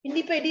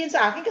 hindi pwede yan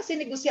sa akin kasi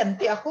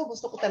negosyante ako.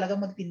 Gusto ko talaga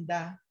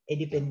magtinda.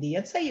 Depende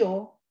yan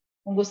sa'yo.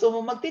 Kung gusto mo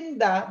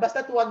magtinda,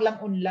 basta huwag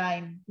lang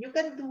online. You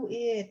can do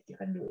it. You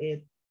can do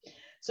it.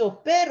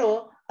 So,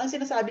 pero, ang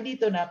sinasabi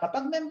dito na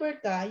kapag member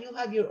ka, you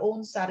have your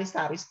own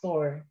sari-sari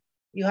store.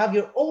 You have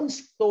your own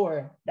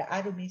store, the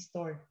Atomy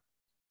store.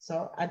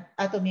 So,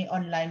 Atomy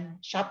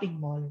online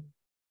shopping mall.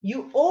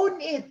 You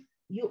own it.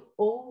 You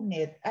own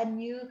it.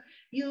 And you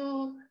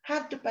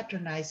have to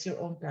patronize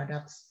your own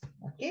products.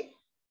 Okay?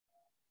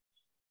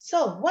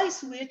 So, why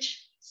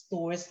switch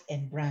stores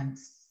and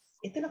brands?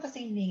 Ito na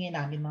kasi hiningi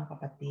namin mga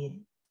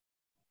kapatid.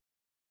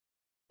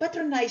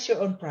 Patronize your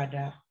own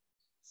product.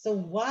 So,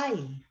 why?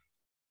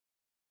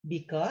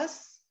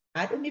 Because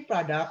Atomy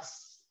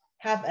products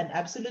have an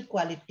absolute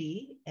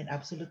quality and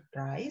absolute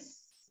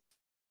price,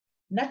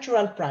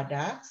 natural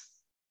products,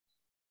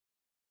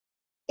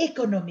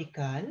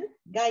 economical,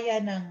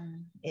 gaya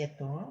ng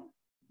ito.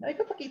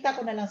 Ipapakita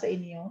ko na lang sa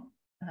inyo.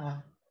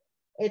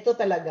 Ito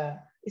talaga.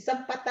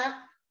 Isang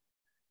patak,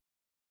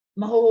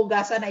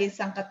 mahuhugasan na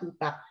isang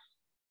katutak.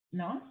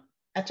 No?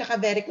 At saka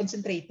very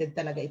concentrated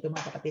talaga ito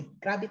mga kapatid.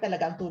 Grabe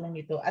talaga ang tulong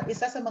nito. At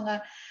isa sa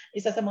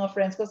mga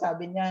friends ko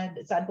sabi niya,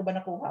 saan ko ba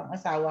nakuha ang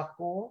asawa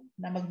ko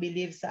na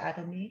mag-believe sa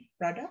Atomy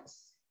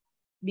products?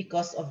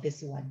 Because of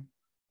this one.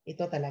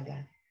 Ito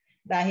talaga.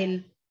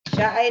 Dahil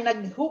siya ay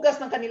naghugas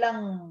ng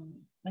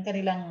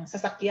kanilang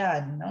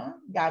sasakyan,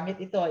 no? Gamit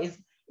ito is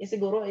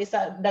siguro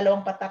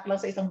dalawang patak lang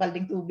sa isang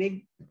balding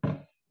tubig.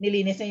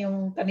 Nilinis niya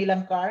yung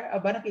kanilang car.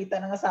 Aba, nakita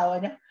ng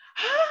asawa niya,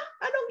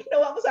 anong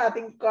ginawa mo sa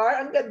ating car?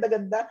 Ang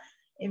ganda-ganda.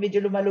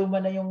 Medyo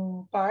lumaluma na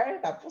yung car,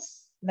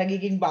 tapos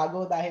nagiging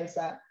bago dahil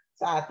sa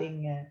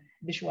ating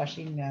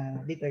dishwashing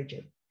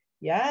detergent.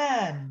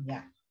 Yan.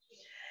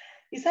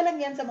 Isa lang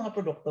yan sa mga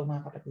produkto,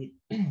 mga kapatid.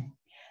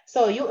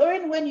 So, you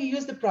earn when you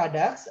use the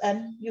products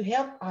and you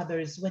help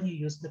others when you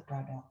use the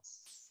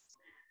products.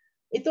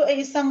 Ito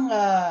ay isang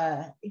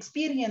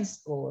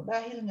experience ko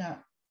dahil nga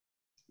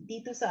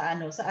dito sa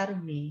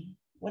Atomy,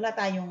 wala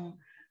tayong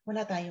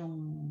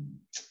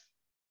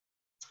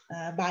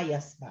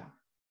bias ba.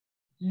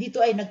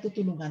 Dito ay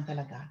nagtutulungan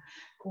talaga.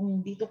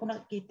 Kung dito ko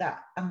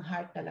nakikita ang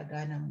heart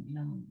talaga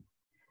ng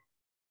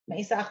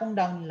may isa akong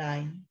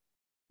downline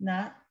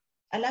na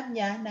alam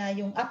niya na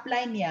yung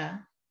upline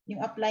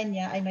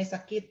niya ay may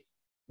sakit,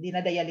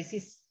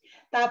 dinadialysis.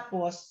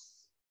 Tapos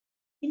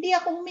hindi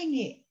ako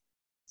humingi.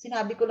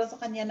 Sinabi ko lang sa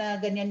kanya na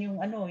ganyan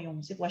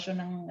yung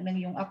sitwasyon ng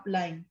yung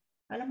upline.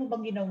 Alam mo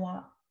bang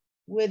ginawa?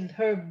 With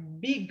her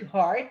big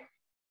heart,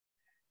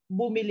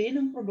 bumili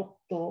ng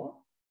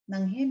produkto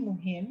ng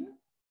him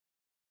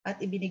at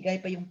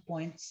ibinigay pa yung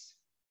points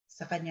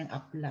sa kanyang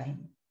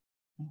upline.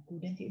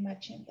 Couldn't you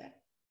imagine that?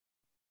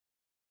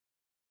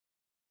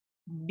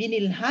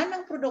 binilhan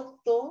ng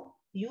produkto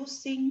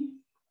using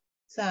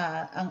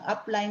ang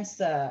uplines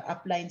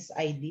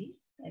ID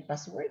and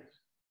password.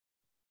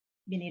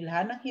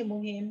 Binilhan ng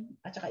himuhin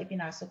at saka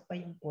ipinasok pa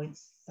yung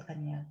points sa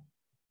kanya.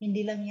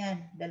 Hindi lang yan,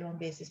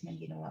 2 beses niyang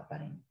ginawa pa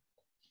rin.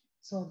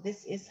 So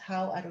this is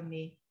how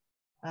Atomy,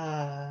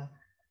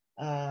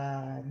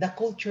 the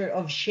culture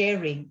of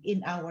sharing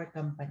in our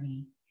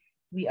company.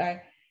 We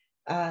are,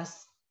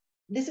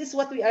 this is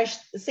what we are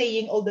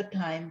saying all the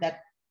time,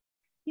 that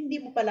hindi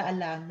mo pala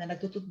alam na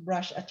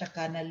nagtututbrush at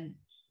saka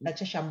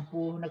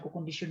nagsashampoo,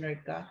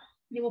 nagkukonditioner ka.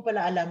 Hindi mo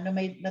pala alam na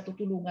may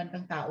natutulungan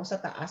kang tao sa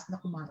taas na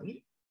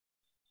kumain.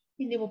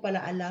 Hindi mo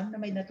pala alam na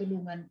may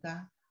natulungan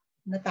ka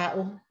na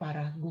tao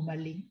para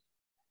gumaling.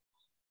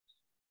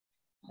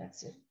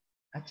 That's it.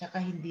 At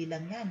saka hindi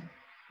lang yan.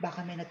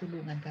 Baka may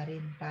natulungan ka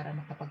rin para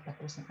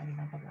makapagtapos ng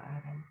kanilang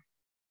pag-aaral.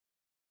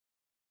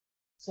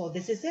 So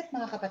this is it,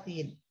 mga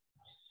kapatid.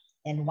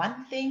 And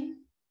one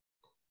thing,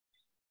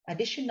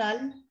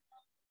 additional,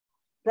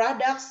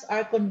 products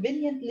are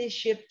conveniently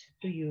shipped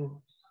to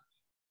you.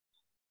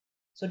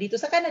 So dito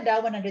sa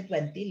Canada, 120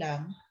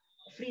 lang,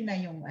 free na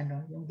yung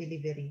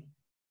delivery.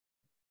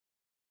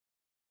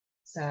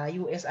 Sa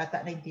US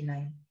ata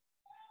 99.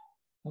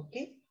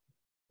 Okay?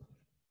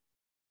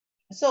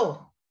 So,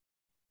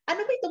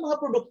 ano ba itong mga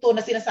produkto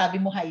na sinasabi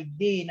mo,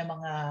 Heide, na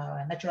mga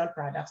natural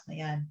products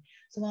na yan?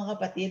 So mga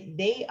kapatid,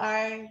 they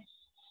are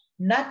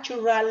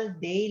natural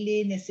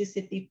daily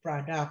necessity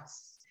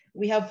products.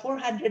 We have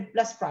 400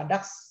 plus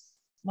products,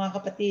 mga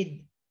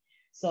kapatid.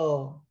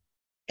 So,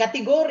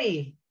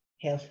 category,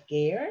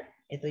 healthcare.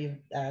 Ito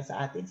yung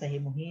sa atin, sa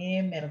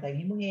himuhim. Meron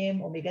tayong himuhim,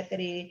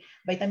 omega-3,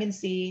 vitamin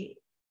C,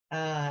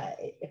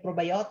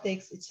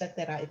 probiotics,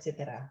 etc.,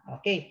 etc.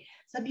 Okay.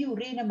 Sa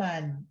beauty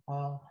naman,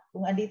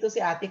 kung andito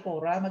si Ate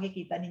Cora,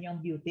 makikita ninyo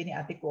ang beauty ni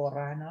Ate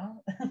Cora,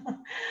 no?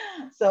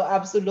 So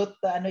absolute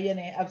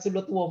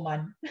absolute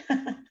woman.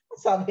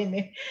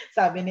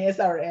 sabi ni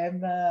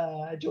SRM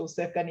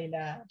Joseph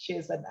kanina, she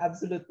is an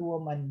absolute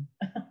woman.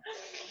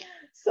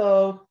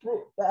 So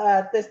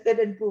tested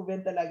and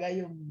proven talaga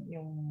yung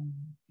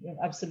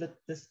absolute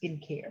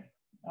skincare,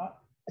 no?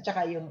 At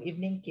saka yung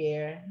evening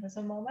care.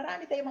 So,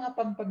 marami tayong mga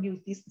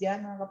pampabeauties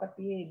dyan, mga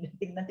kapatid.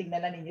 Tingnan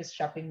lang ninyo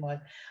sa shopping mall.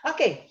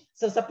 Okay,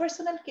 so sa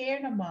personal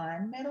care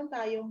naman, meron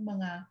tayong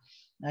mga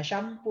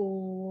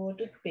shampoo,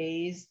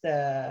 toothpaste,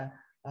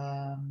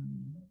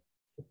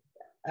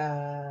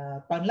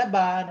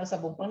 panglaba, no?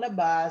 Sabong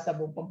panglaba,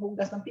 sabong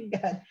panghugas ng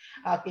pinggan,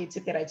 okay,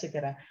 etc.,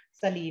 etc.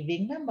 Sa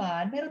living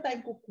naman, meron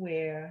tayong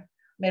cookware,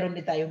 meron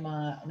din tayong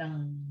mga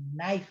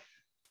knife,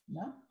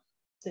 no?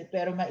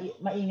 Pero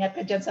maingat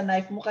ka dyan sa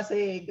knife mo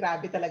kasi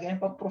grabe talaga yung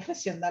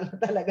pang-professional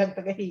talagang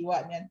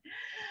tagahiwa niyan.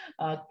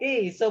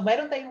 Okay, so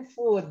mayroon tayong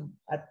food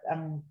at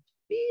ang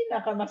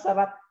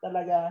pinakamasarap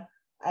talaga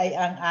ay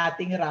ang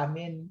ating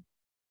ramen.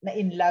 Na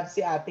in love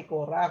si Ate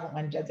Cora, kung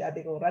andyan si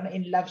Ate Cora, na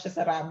in love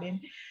siya sa ramen.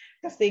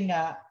 Kasi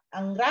nga,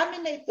 ang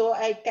ramen na ito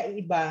ay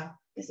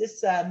kaiba. This is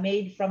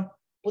made from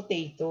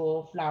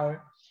potato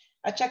flour.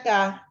 At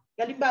saka,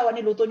 halimbawa,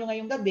 niluto nyo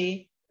ngayong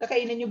gabi,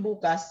 kakainin nyo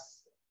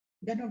bukas,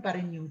 ganun pa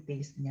rin yung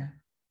taste niya.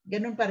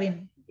 Ganun pa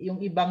rin yung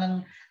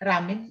ibang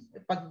ramen.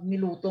 Pag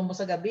niluto mo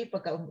sa gabi,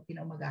 pagka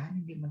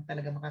kinaumagahan, hindi mo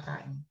talaga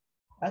makakain.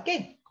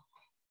 Okay.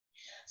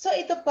 So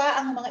ito pa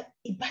ang mga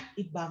iba't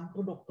ibang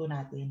produkto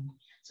natin.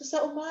 So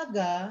sa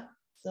umaga,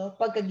 so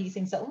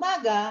pagkagising sa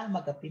umaga,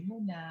 magkape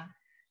muna.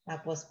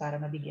 Tapos para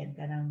mabigyan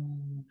ka ng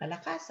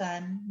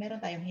kalakasan,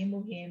 meron tayong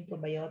himuhim,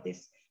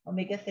 probiotics,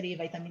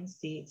 omega-3, vitamin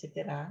C,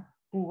 etc.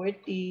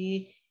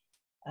 Puberty,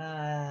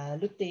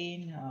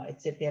 lutein,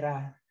 etc.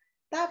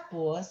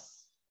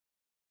 Tapos,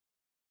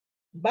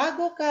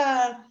 bago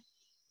ka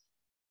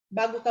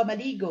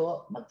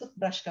maligo,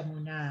 mag-toothbrush ka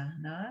muna,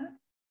 na?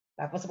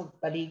 Tapos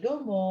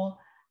pagpaligo mo,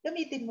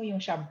 gamitin mo yung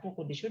shampoo,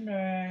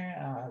 conditioner,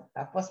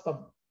 tapos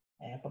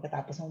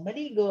pagkatapos mong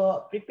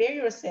maligo, prepare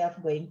yourself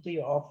going to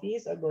your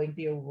office or going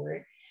to your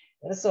work.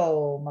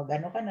 So,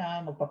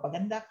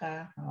 magpapaganda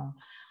ka.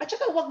 At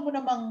saka wag mo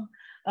namang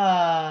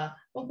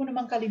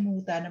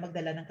kalimutan na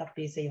magdala ng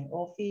kape sa iyong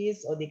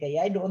office o di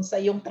kaya doon sa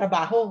iyong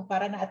trabaho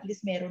para na at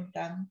least meron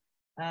kang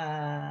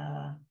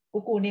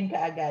kukunin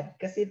ka agad.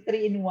 Kasi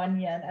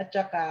 3-in-1 yan at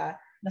saka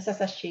nasa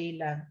sachet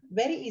lang.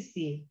 Very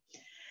easy.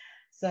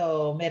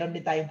 So, meron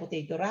din tayong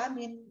potato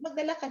ramen.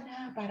 Magdala ka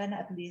na para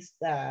na at least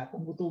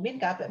kung gutumin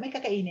ka, may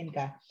kakainin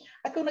ka.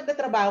 At kung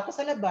nagtatrabaho ka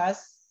sa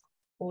labas,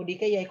 o di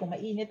kaya kung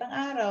mainit ang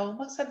araw,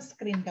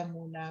 mag-sunscreen ka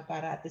muna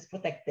para at least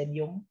protected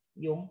yung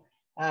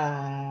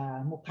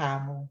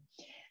mukha mo.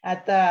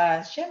 At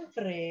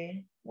syempre,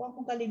 huwag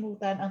mong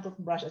kalimutan ang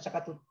toothbrush at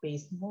saka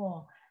toothpaste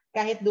mo.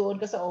 Kahit doon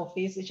ka sa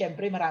office,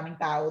 syempre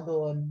maraming tao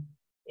doon.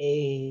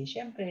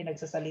 Syempre,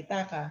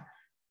 nagsasalita ka.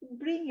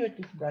 Bring your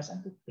toothbrush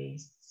and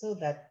toothpaste so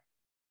that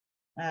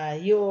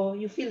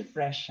you feel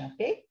fresh,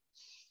 okay?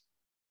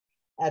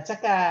 At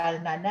saka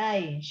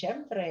nanay,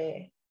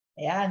 syempre,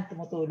 ayan,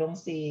 tumutulong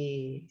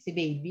si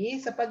baby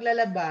sa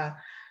paglalaba.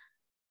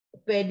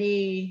 Pwede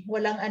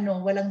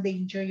walang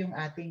danger yung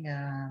ating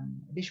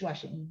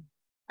dishwashing.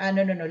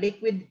 No,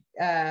 liquid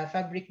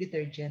fabric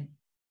detergent.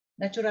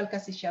 Natural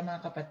kasi siya,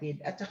 mga kapatid.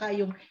 At saka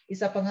yung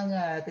isa pang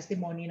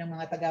testimony ng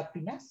mga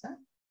taga-Pinas,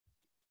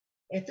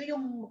 ito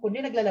yung, kundi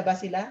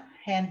naglalabas sila,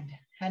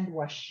 hand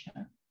wash.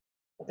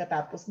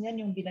 Pagkatapos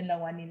niyan, yung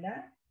binanlawan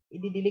nila,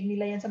 ididilig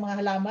nila yan sa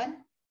mga halaman.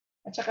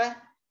 At saka,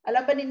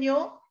 alam ba ninyo,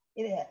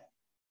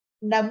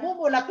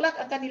 namumulaklak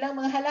ang kanilang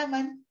mga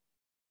halaman.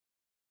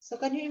 So,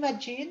 can you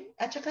imagine?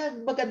 At saka,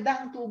 maganda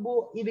ang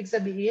tubo. Ibig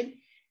sabihin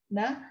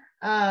na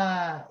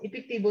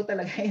epektibo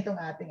talaga itong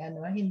ating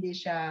hindi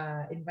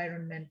siya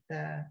environment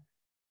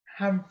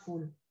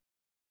harmful.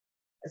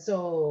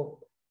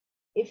 So,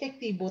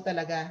 epektibo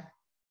talaga.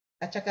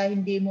 At saka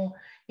hindi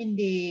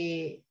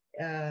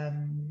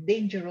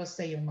dangerous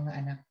sa iyong mga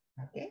anak.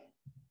 Okay?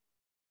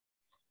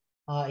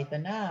 Ito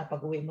na,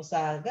 pag uwi mo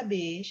sa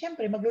gabi,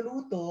 syempre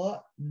magluluto.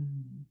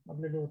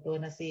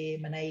 Magluluto na si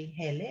Manay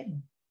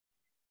Helen.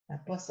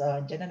 Tapos,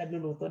 dyan na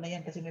nagluluto na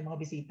yan kasi may mga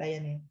bisita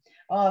yan eh.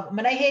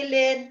 Manay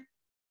Helen,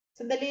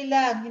 sandali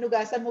lang,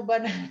 hinugasan mo ba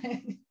na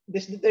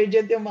dish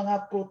detergent yung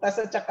mga prutas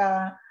at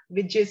saka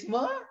veggies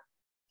mo?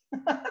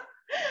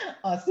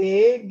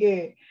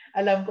 Sige.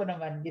 Alam ko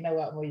naman,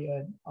 ginawa mo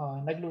yun.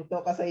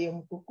 Nagluto ka sa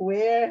iyong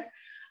cookware.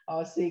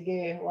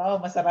 Sige.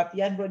 Wow, masarap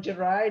yan, Bro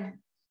Gerard.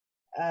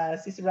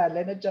 Sis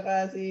Ralen at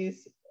saka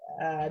sis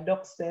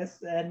Doc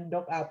Ses and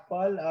Doc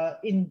Apple.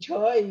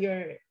 Enjoy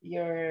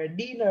your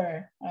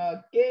dinner.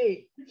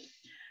 Okay.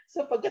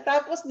 So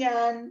pagkatapos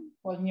niyan,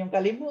 huwag niyong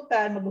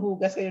kalimutan,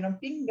 maghuhugas kayo ng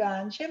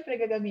pinggan. Siyempre,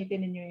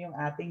 gagamitin niyo yung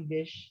ating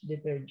dish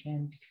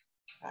detergent.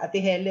 Ate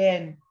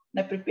Helen,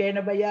 na-prepare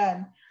na ba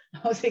yan?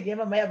 Sige,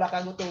 mamaya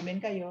baka gutumin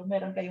kayo.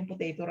 Meron kayong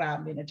potato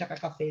ramen at saka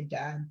kafe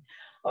dyan.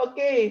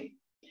 Okay.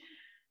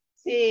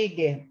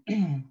 Sige.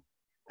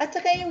 At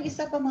saka yung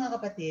isa pa, mga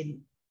kapatid,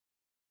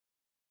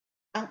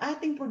 ang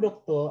ating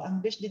produkto,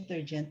 ang dish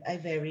detergent, ay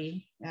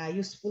very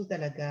useful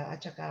talaga at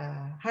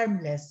saka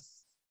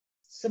harmless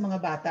sa mga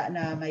bata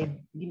na may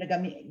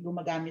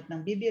gumagamit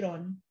ng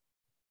biberon.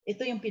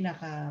 Ito yung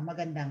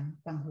pinakamagandang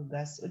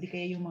panghugas o di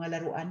kaya yung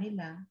mga laruan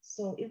nila.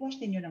 So,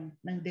 i-wash niyo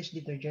ng dish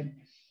detergent.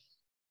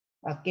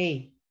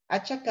 Okay.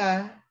 At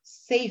saka,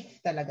 safe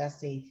talaga,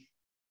 safe.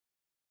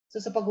 So,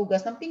 sa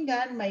paghugas ng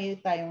pinggan,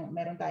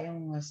 meron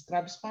tayong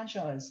scrub sponge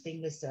o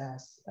stainless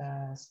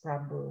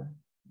scrubber.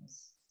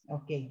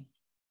 Okay.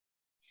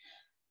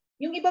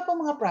 Yung iba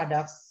pong mga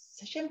products,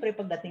 syempre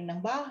pagdating ng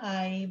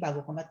bahay,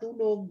 bago ka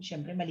matulog,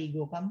 syempre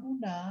maligo ka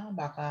muna,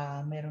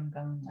 baka meron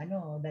kang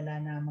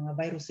dala na mga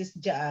viruses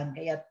diyan,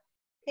 kaya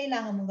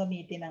kailangan mong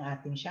gamitin ang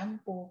ating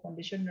shampoo,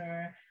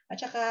 conditioner, at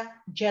saka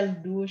gel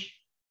douche,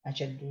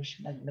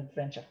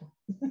 nag-French ako.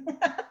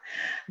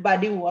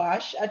 Body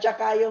wash, at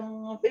saka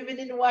yung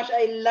feminine wash,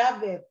 I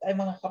love it. Ay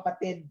mga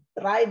kapatid,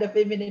 try the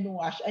feminine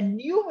wash and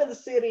you will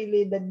see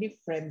really the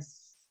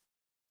difference.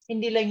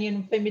 Hindi lang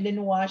yung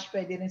feminine wash,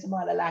 pwede rin sa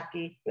mga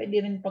lalaki,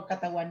 pwede rin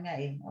pagkatawan nga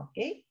eh.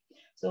 Okay?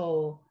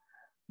 So,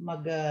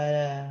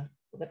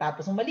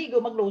 pagkatapos ng maligo,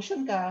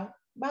 mag-lotion ka,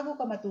 bago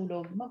ka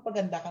matulog,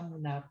 magpaganda ka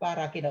muna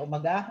para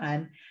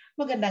kinaumagahan,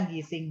 magandang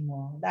gising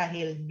mo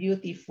dahil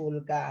beautiful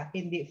ka,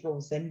 hindi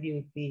frozen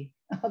beauty.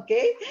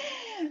 Okay?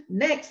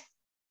 Next.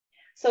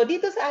 So,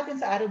 dito sa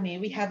atin sa Atomy,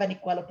 we have an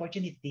equal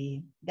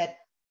opportunity that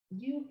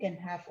you can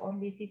have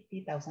only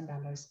 $50,000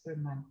 per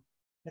month.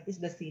 That is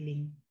the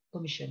ceiling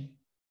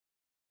commission.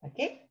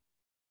 Okay?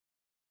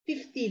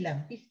 50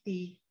 lang.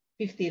 50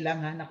 lang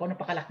ha. Naku,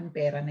 napakalaking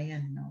pera na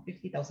yan. No?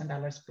 $50,000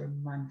 per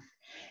month.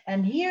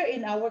 And here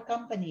in our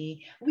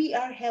company, we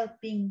are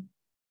helping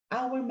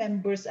our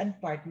members and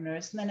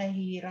partners na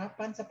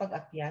nahihirapan sa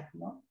pag-akyat.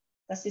 No?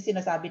 Kasi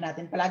sinasabi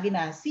natin palagi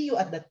na, see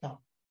you at the top.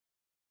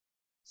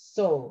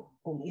 So,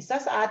 kung isa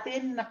sa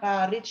atin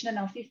naka-reach na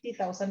ng $50,000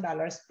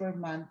 per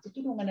month,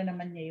 tutulungan na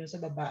naman niya yun sa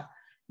baba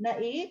na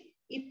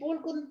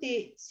i-pull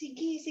kunti,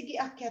 sige,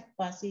 akyat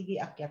pa.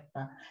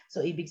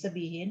 So, ibig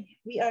sabihin,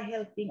 we are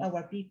helping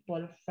our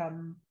people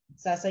from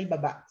sa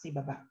ibaba.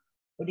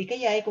 O di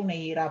kaya, kung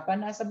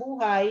nahihirapan na sa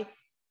buhay,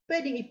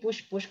 pwedeng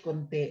i-push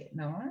kunti,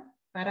 no?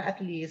 Para at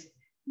least,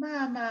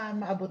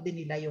 maabot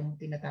din nila yung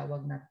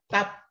tinatawag na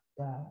top.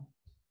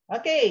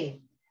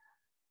 Okay.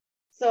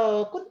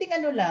 So, kunting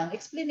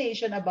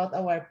explanation about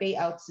our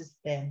payout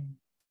system.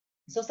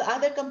 So, sa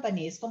other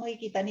companies, kung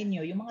makikita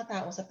ninyo, yung mga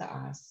tao sa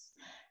taas,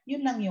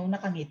 yun lang yung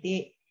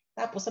nakangiti.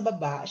 Tapos sa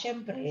baba,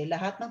 syempre,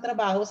 lahat ng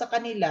trabaho sa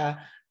kanila,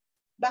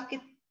 bakit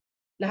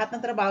lahat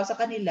ng trabaho sa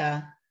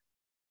kanila,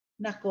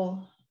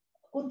 nako,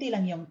 kunti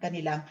lang yung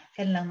kanilang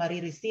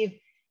marireceive.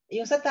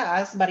 Yung sa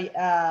taas,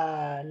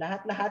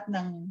 lahat-lahat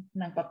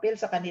ng papel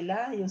sa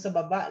kanila, yung sa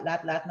baba,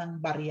 lahat-lahat ng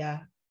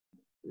barya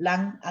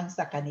lang ang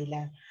sa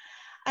kanila.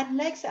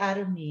 Unlike sa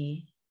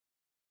Atomy,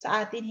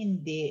 sa atin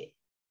hindi.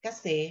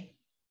 Kasi,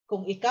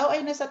 kung ikaw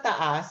ay nasa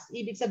taas,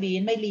 ibig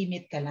sabihin may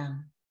limit ka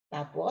lang.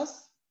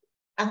 Tapos,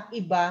 ang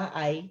iba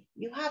ay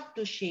you have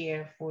to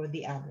share for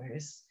the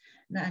others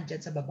na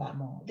andyan sa baba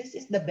mo. This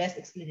is the best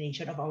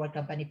explanation of our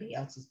company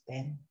payout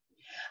system.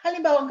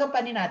 Halimbawa, ang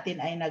company natin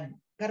ay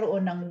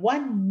nagkaroon ng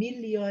 1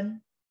 million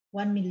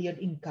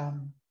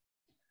income.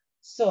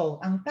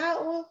 So, ang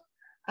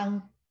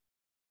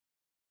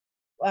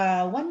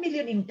 1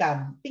 million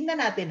income. Tingnan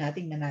natin ha,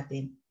 tingnan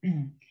natin.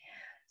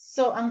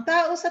 So, ang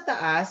tao sa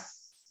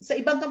taas, sa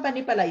ibang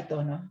company pala ito,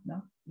 no?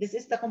 This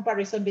is the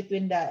comparison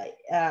between the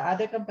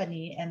other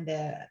company and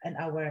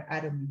our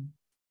Atomy.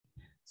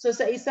 So,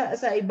 sa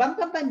ibang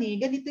company,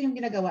 ganito yung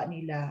ginagawa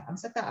nila.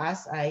 Ang sa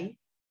taas ay,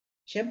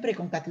 syempre,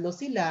 kung tatlo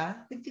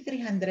sila,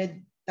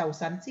 300,000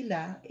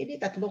 sila, edi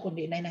tatlo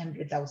kundi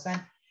 900,000.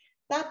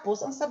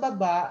 Tapos, ang sa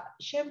baba,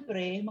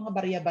 syempre, mga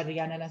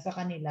barya-barya na lang sa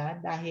kanila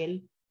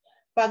dahil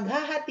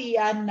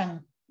paghahatian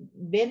ng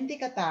 20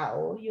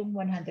 katao, yung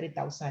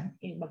 100,000,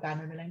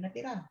 magkano na lang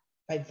natira?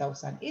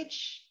 5,000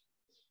 each.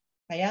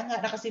 Kaya nga,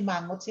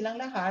 nakasimangot silang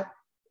lahat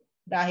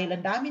dahil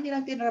ang dami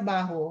nilang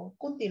tinrabaho,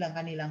 kunti lang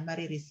kanilang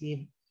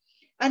marireceive.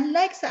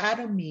 Unlike sa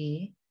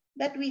Atomy,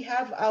 that we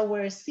have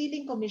our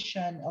ceiling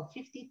commission of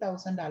 $50,000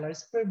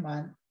 per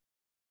month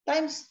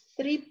times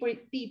 3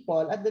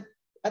 people at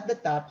the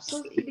top.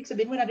 So, ibig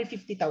sabihin,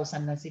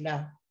 150,000 na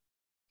sila.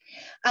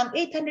 Ang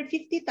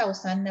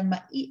 850,000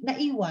 na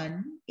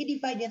naiwan,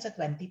 i-divide yan sa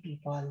 20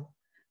 people.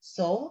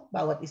 So,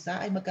 bawat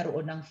isa ay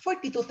magkaroon ng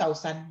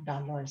 $42,000.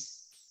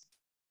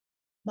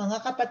 Mga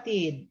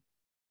kapatid,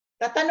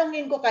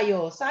 tatanungin ko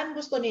kayo, saan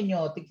gusto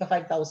ninyo? Tigpa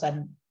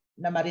 5,000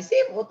 na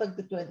ma-receive o tag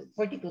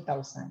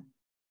 42,000?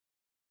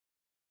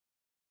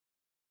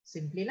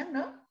 Simple lang,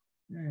 no?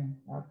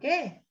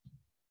 Okay.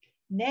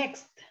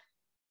 Next.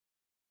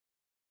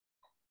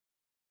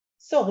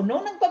 So,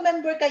 nung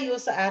nagpa-member kayo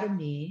sa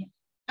Atomy,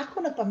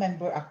 ako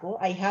nagpa-member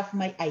ako, I have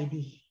my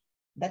ID.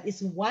 That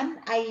is one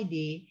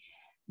ID,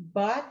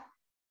 but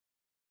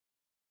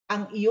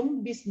ang iyong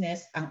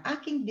business, ang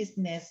aking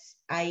business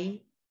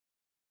ay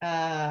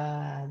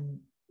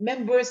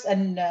members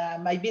and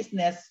my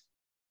business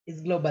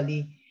is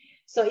globally.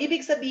 So,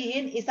 ibig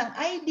sabihin, isang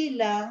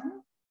ID lang,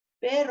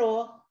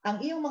 pero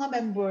ang iyong mga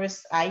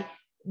members ay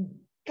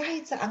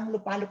kahit sa ang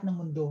lupalop ng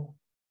mundo.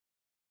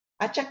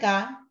 At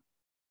saka,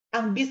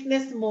 ang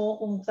business mo,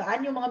 kung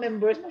saan yung mga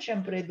members mo,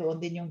 syempre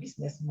doon din yung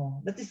business mo.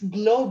 That is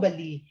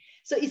globally.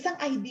 So, isang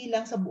ID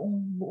lang sa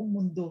buong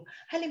mundo.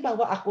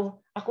 Halimbawa,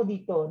 ako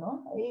dito,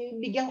 no?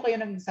 Bigyan ko kayo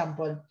ng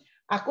example.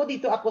 Ako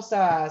dito, ako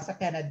sa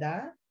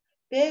Canada,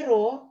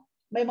 pero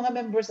may mga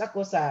members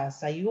ako sa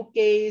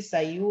UK, sa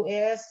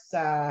US,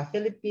 sa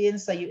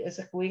Philippines, sa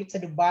Kuwait,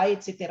 sa Dubai,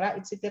 etc.,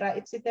 etc.,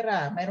 etc.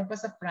 Mayroon pa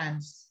sa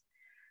France.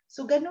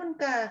 So,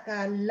 ganun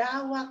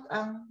kalawak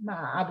ang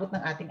maaabot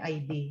ng ating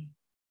ID.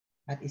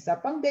 At isa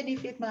pang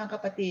benefit, mga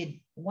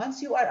kapatid,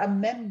 once you are a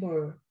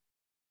member,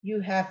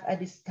 you have a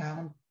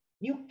discount.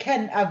 You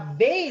can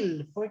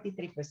avail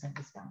 43%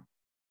 discount.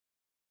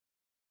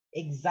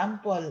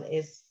 Example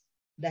is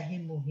the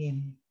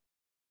Himuhim.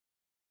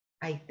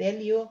 I tell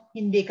you,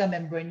 hindi ka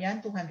member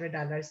niyan, $200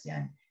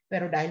 yan.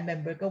 Pero dahil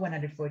member ka,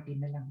 140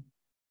 na lang.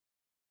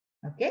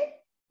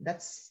 Okay?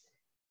 That's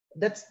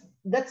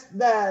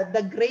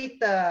the great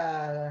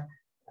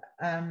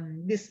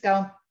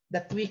discount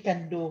that we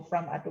can do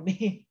from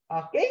Atomy.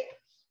 Okay?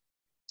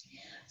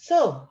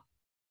 So,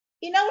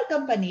 in our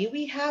company,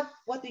 we have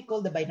what we call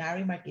the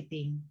binary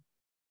marketing.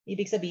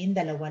 Ibig sabihin,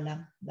 dalawa.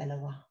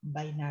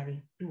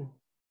 Binary, 2.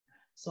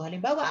 So,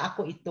 halimbawa,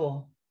 ako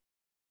ito.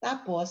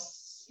 Tapos,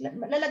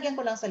 lalagyan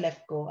ko lang sa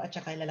left ko at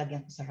saka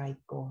lalagyan ko sa right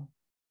ko.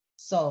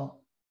 So,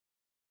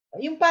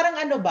 yung parang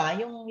ano ba,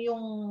 yung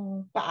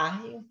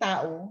paa, yung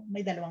tao,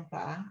 may dalawang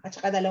paa at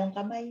saka dalawang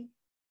kamay.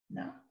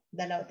 No?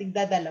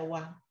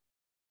 Tigda-dalawa.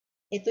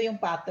 Ito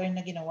yung pattern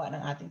na ginawa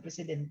ng ating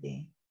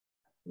presidente.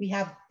 We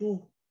have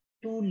two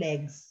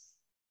legs.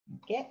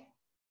 Okay?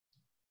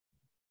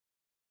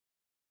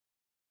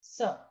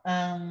 So,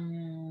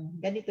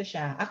 ganito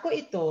siya. Ako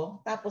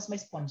ito, tapos may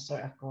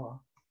sponsor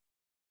ako.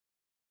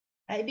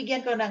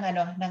 Ibigyan ko ng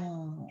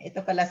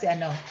ito pala si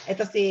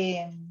ito si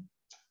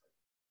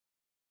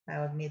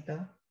tawag nito.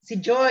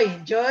 Si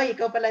Joy. Joy,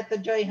 ikaw pala ito,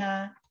 Joy,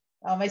 ha?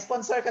 May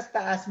sponsor ka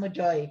sa taas mo,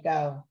 Joy,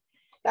 ikaw.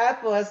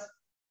 Tapos,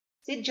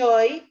 si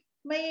Joy,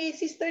 may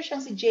sister siyang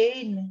si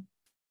Jane.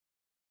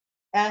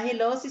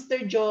 Hello,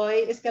 Sister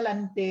Joy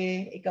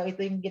Escalante. Ikaw,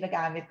 ito yung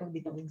ginagamit kong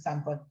dito ng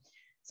example.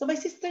 So, may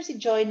sister si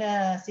Joy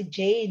na si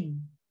Jane.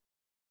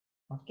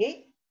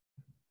 Okay?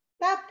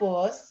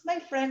 Tapos,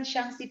 may friend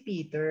siyang si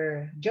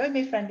Peter. Joy,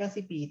 may friend kang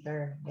si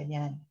Peter.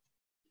 Ganyan.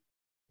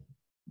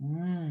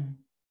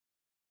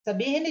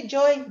 Sabihin ni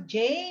Joy,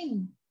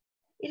 Jane,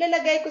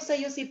 ilalagay ko sa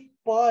iyo si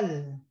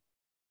Paul.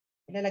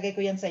 Ilalagay ko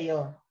yan sa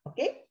iyo.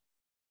 Okay?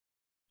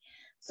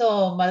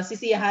 So,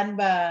 masisiyahan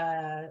ba,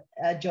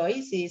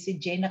 Joy, si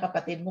Jane na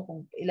kapatid mo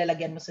kung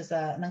ilalagyan mo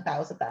ng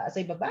tao sa taas,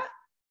 sa ibaba?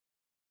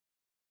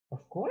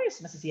 Of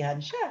course,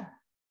 masisiyahan siya.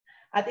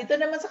 At ito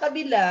naman sa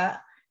kabila,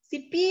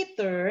 si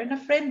Peter, na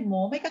friend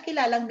mo, may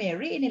kakilalang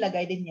Mary,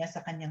 inilagay din niya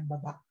sa kanyang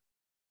baba.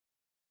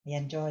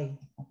 Ayan, Joy.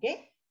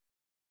 Okay?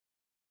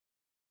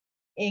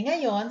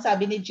 Ngayon,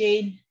 sabi ni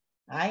Jane,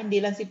 hindi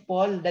lang si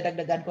Paul,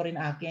 dadagdagan ko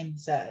rin akin.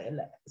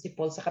 Si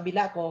Paul sa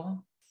kabila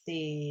ko,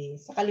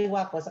 sa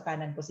kaliwa ko, sa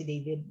kanan ko si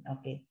David.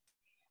 Okay.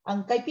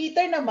 Ang kay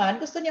Peter naman,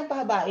 gusto niyang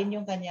pahabain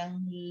yung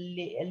kanyang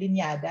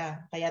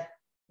linyada. Kaya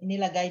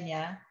inilagay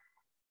niya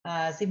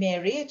si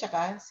Mary at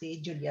saka si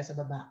Julia sa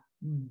baba.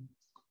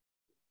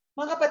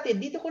 Mga kapatid,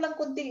 dito ko lang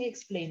kunting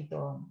i-explain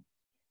to.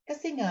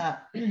 Kasi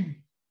nga,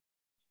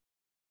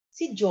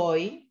 si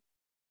Joy,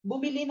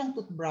 bumili ng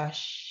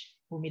toothbrush,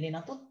 bumili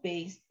ng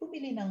toothpaste,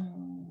 bumili ng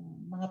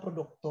mga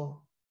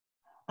produkto.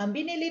 Ang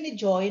binili ni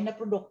Joy na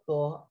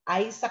produkto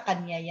ay sa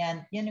kanya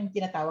yan. Yan yung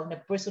tinatawag na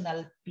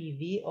personal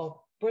PV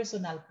o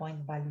personal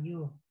point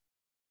value.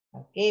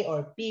 Okay,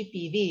 or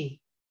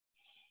PPV.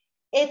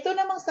 Ito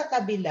namang sa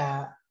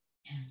kabila,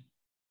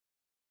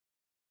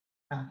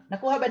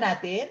 nakuha ba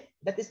natin?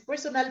 That is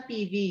personal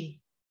PV,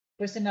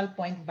 personal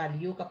point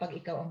value kapag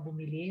ikaw ang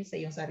bumili sa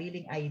iyong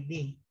sariling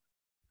ID.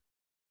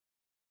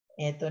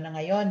 Ito na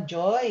ngayon,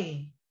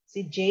 Joy.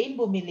 Si Jane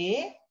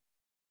bumili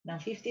ng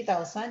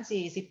 50,000,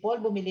 si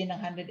Paul bumili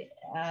ng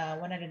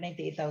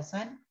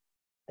 198,000,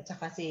 at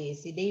saka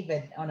si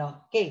David,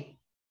 okay.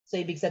 So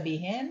ibig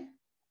sabihin,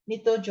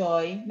 nito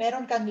Joy,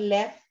 meron kang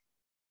left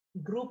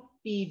group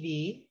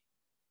PV.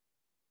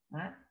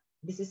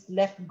 This is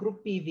left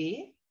group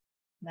PV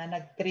na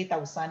nag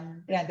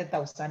 300,000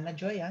 na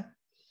Joy.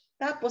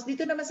 Tapos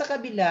dito naman sa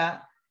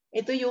kabila,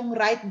 ito yung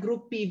right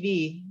group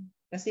PV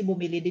kasi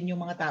bumili din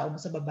yung mga tao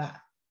mo sa baba.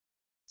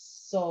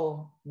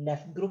 So,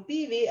 left group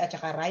PV at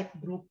saka right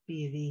group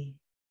PV.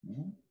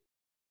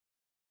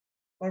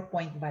 Or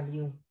point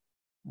value.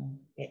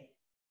 Okay.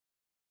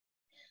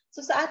 So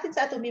sa atin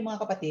sa Atomy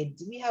mga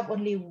kapatid, we have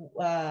only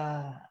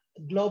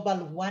global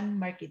 1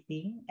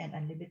 marketing and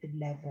unlimited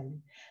level.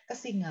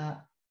 Kasi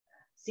nga,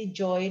 si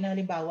Joy, na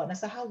halimbawa,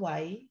 nasa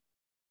Hawaii,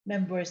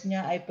 members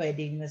niya ay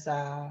pwedeng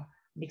nasa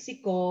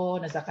Mexico,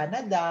 nasa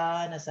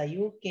Canada, nasa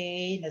UK,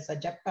 nasa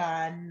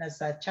Japan,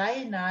 nasa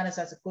China,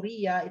 nasa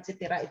Korea,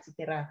 etc.,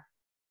 etc.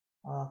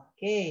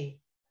 Okay.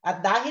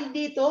 At dahil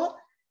dito,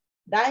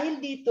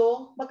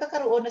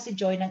 magkakaroon na si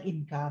Joy ng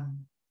income.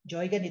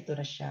 Joy, ganito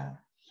na siya.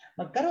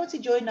 Magkaroon si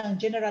Joy ng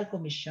general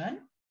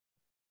commission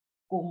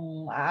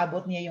kung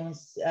aabot niya yung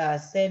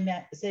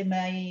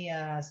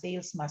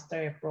semi-sales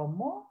master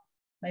promo,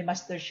 may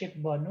mastership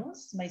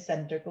bonus, may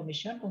center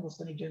commission kung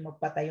gusto ni Joy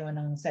magpatayo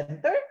ng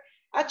center,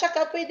 at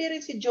saka pwede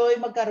rin si Joy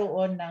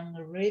magkaroon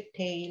ng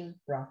retail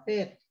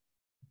profit.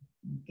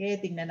 Okay,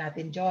 tingnan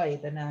natin Joy.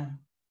 Ito na.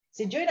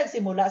 Si Joy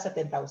nagsimula sa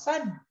 10,000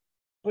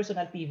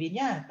 personal PV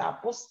niya.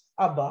 Tapos,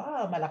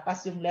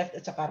 malakas yung left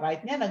at saka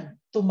right niya,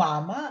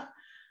 nagtumama.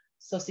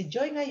 So si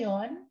Joy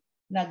ngayon,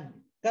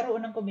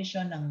 nagkaroon ng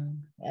commission ng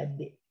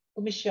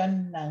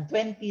 $20.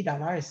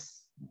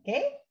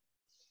 Okay?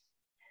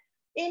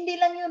 Hindi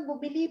lang yun,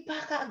 bumili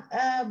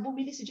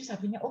si Joy.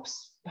 Sabi niya,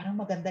 oops, parang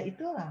maganda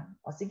ito.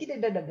 O sige,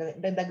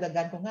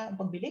 dagdagan ko nga ang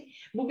pagbili.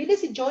 Bumili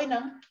si Joy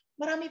ng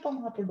marami pang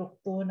mga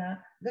produkto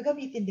na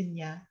gagamitin din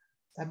niya.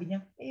 Sabi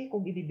niya,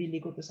 kung ibibili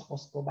ko ito sa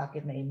Costco,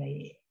 bakit na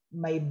may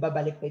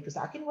babalik pa ito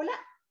sa akin? Wala.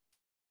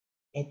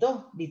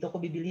 Ito, dito ko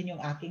bibilhin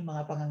yung aking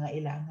mga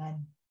pangangailangan.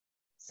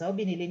 So,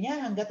 binili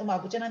niya hanggat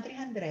umabot siya ng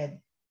 300.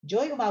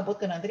 Joy, umabot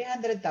ka ng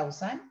 300,000.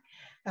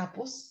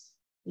 Tapos,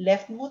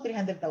 left mo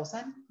 300,000,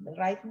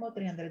 right mo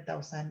 300,000,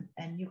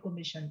 and you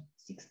commission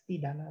 $60.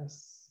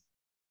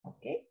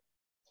 Okay?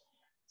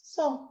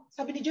 So,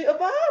 sabi ni Joy,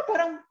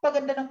 parang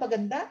paganda ng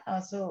paganda.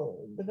 So,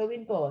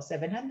 gagawin ko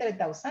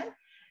 700,000.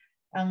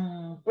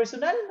 Ang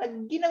personal,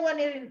 ginawa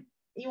niya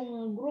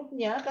yung group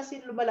niya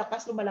kasi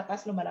lumalakas.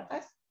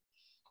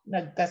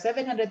 Nagka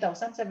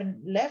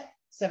 700,000, left,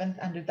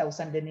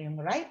 700,000 din yung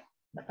right.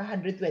 Naka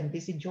 120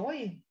 si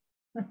Joy.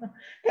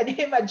 Can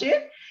you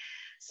imagine?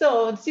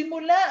 So,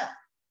 simula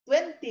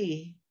 20,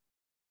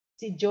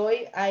 si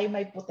Joy ay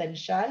may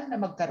potential na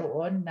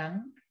magkaroon ng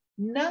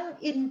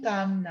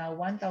income na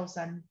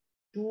 1,200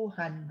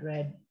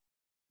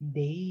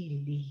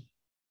 daily.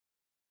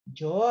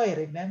 Joy,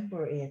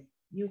 remember it.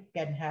 You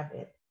can have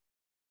it.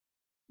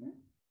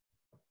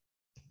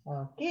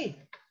 Okay.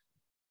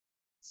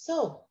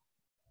 So,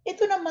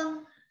 ito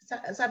namang,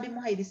 sabi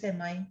mo Heidi,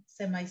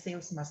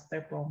 semi-sales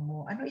master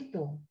promo. Ano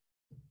ito?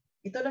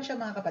 Ito lang siya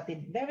mga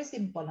kapatid. Very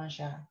simple lang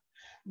siya.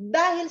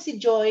 Dahil si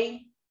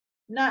Joy,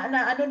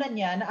 naabot na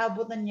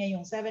niya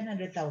yung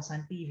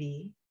 700,000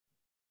 PV,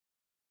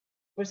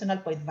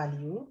 personal point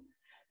value.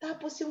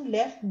 Tapos yung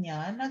left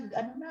niya,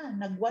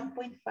 nag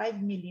 1.5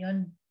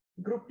 million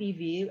group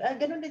PV.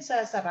 Ganun din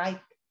sa right.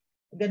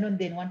 Ganun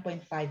din,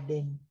 1.5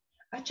 din.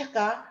 At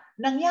saka,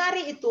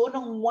 nangyari ito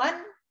nung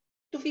 1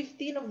 to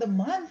 15 of the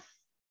month.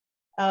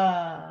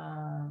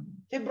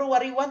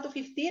 February 1 to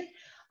 15,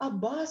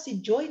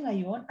 si Joy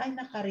ngayon ay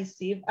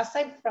naka-receive,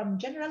 aside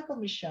from general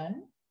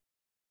commission,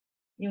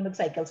 yung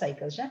nag-cycle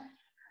siya,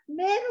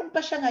 meron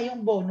pa siya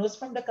ngayong bonus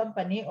from the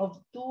company of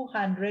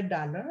 $200.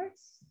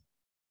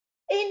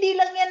 Hindi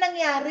lang yan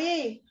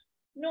nangyari.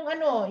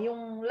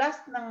 Yung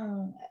last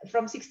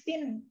from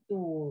 16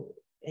 to,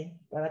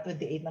 para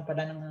 28 na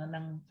pala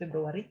ng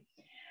February,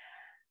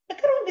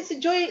 nagkaroon din si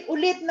Joy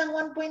ulit ng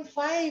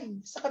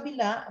 1.5 sa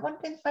kabila.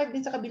 1.5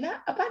 din sa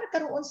kabila.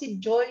 Nagkaroon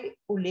si Joy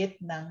ulit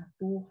ng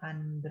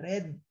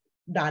 $200.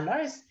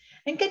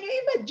 And can you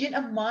imagine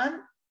a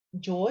month,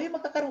 Joy,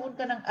 magkakaroon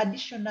ka ng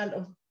additional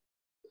of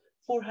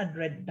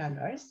 $400?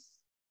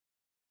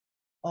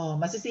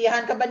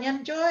 Masisiyahan ka ba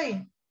niyan,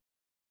 Joy?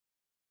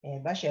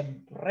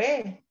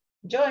 Syempre.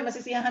 Joy,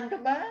 masisiyahan ka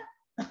ba?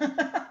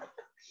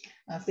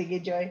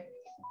 Sige, Joy.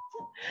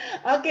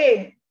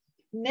 Okay.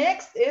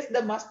 Next is the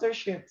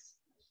masterships.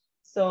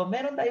 So,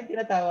 meron tayong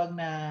tinatawag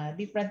na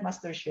different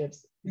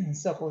masterships.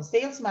 So, kung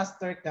sales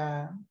master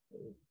ka,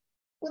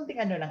 kunting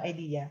lang,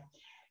 idea.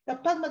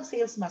 Kapag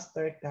mag-sales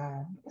master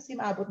ka, kasi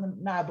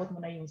naabot mo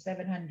na yung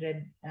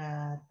 700,000.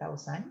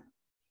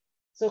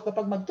 So,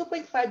 kapag mag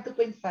 2.5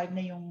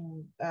 na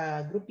yung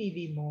group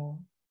PV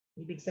mo,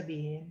 ibig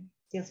sabihin,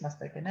 sales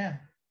master ka na.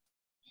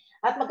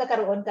 At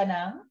magkakaroon ka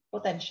ng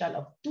potential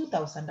of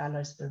 $2,000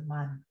 per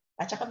month.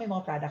 At saka may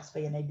mga products pa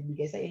yan na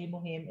ibibigay sa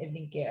Imuhim,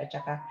 Evening Care, at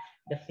saka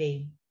The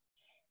Fame.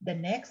 The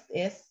next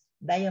is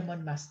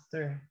Diamond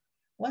Master.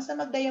 Once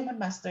na mag-Diamond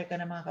Master ka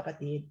na mga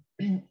kapatid,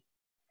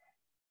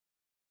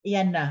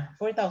 yan na,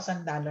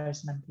 $4,000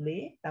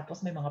 monthly. Tapos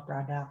may mga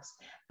products.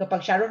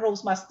 Kapag Sharon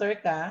Rose Master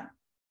ka,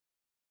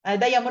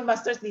 Diamond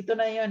Masters dito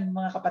na yun,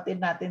 mga kapatid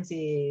natin si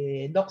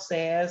Doc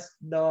Ses,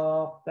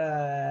 Doc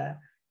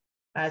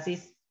si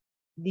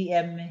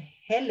DM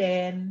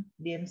Helen,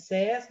 DM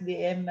Ses,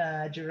 DM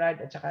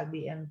Gerard, at saka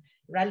DM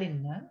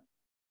Ralin na.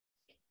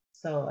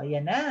 So,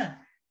 ayan na.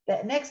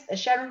 The next,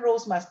 Sharon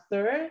Rose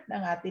Master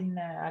ng ating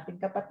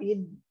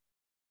kapatid,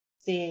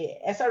 si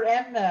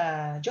SRM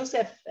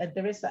Joseph and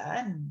Teresa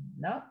Ann,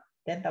 no?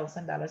 $10,000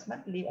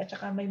 monthly. At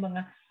saka may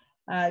mga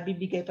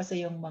bibigay pa sa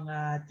yung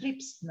mga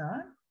trips, no?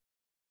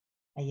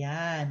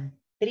 Ayan.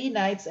 3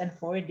 nights and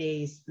 4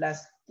 days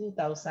plus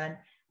 2,000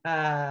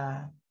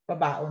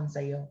 pabaon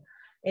sa'yo.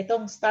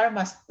 Itong Star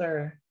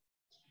Master.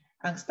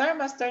 Ang Star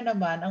Master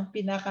naman, ang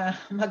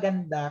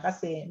pinakamaganda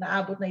kasi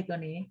naabot na ito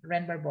ni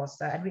Ren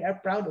Barbosa and we are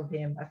proud of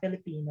him, a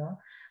Filipino,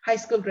 high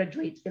school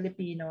graduate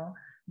Filipino,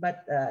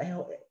 but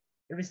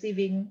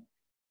receiving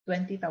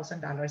 $20,000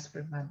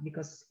 per month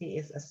because he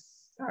is a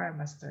Star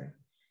Master.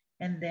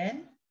 And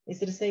then he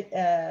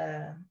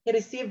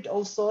received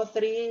also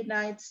 3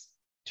 nights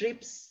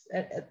trips,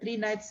 3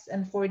 nights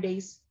and 4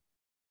 days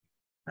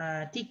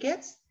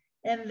tickets.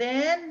 And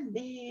then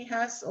he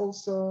has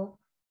also,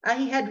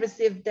 he had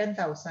received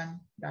 $10,000.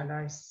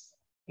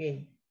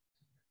 Okay.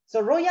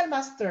 So Royal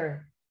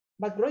Master,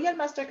 mag-Royal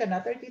Master ka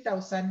na,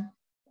 $30,000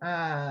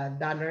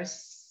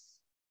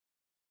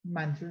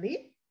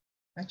 monthly.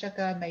 At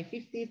saka may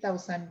 $50,000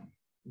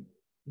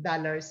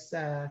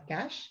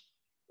 cash.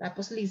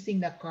 Tapos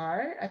leasing na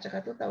car. At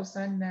saka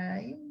 2,000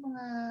 na yung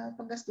mga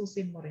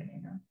panggastusin mo rin.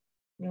 You know?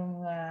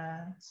 Yung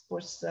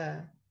sports,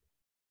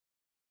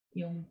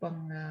 yung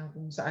pang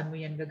kung saan mo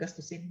yan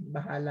gagastusin,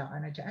 bahala ka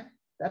na dyan.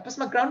 Tapos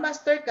mag-Ground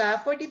Master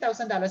ka,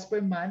 $40,000 per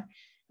month.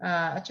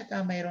 At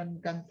saka mayroon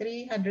kang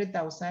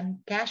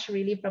 300,000 cash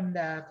really from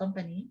the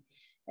company.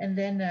 And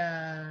then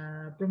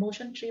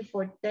promotion trip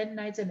for 10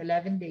 nights and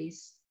 11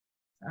 days.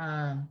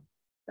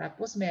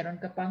 Tapos meron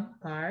ka pang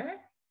car.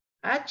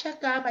 At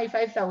saka may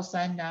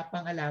 5,000 na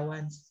pang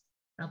allowance.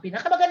 Ang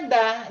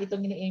pinakamaganda,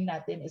 itong ini-aim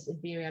natin is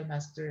Imperial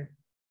Master.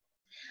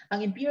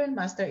 Ang Imperial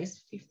Master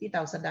is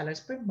 $50,000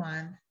 per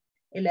month.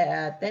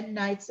 10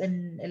 nights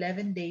and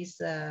 11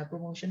 days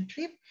promotion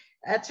trip.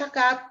 At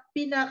saka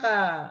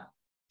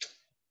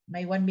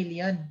may 1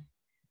 million.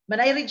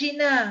 Manay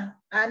Regina,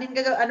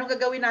 anong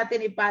gagawin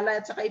natin? Ipala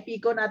at saka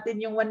ipiko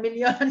natin yung 1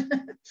 million.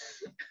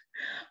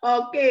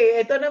 Okay,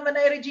 ito naman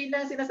ay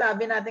Regina,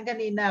 sinasabi natin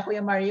kanina,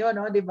 Kuya Mario,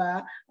 no, 'di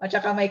ba? At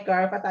saka may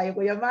car pa tayo,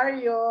 Kuya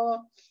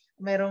Mario.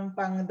 Meron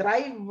pang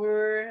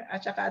driver,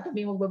 at saka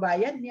Atomy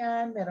magbabayad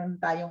niyan. Meron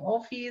tayong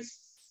office.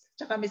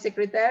 Tsaka may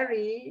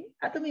secretary,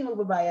 Atomy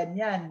magbabayad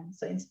yan.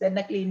 So instead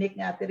na clinic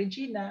ng Ate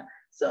Regina,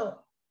 so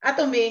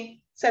Atomy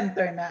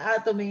center na,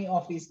 Atomy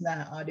office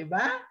na, o di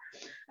ba?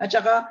 At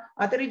saka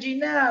Ate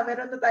Regina,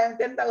 meron na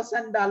tayong $10,000.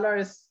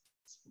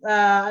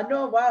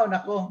 Wow,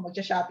 nako,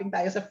 magsa-shopping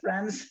tayo sa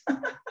France.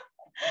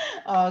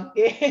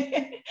 Okay.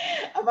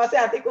 Aba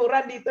si Ate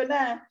Cora dito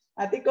na.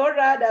 Ate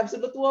Cora, the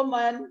absolute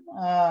woman.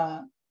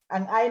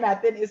 Ang I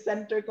natin is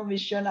center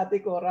commission, Ate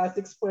Cora,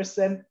 6%.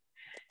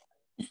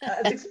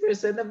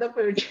 6% of the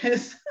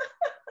purchase.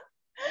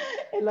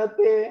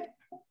 Elote.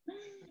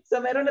 So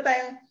meron na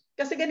tayong,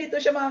 kasi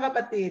ganito siya mga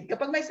kapatid,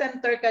 kapag may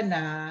center ka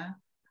na,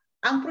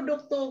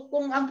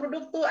 kung ang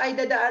produkto ay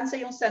dadaan sa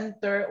yung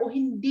center o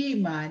hindi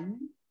man,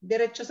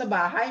 diretso sa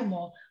bahay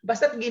mo,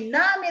 basta't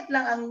ginamit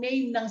lang ang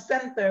name ng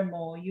center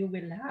mo, you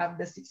will have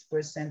the 6%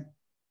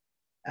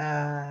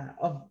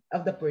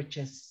 of the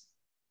purchase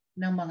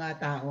ng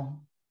mga tao.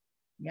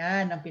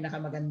 Yan ang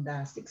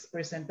pinakamaganda.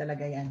 6%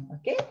 talaga yan.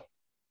 Okay?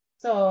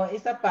 So,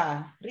 isa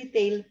pa,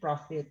 retail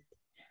profit.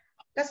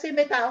 Kasi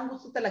may taong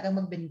gusto talagang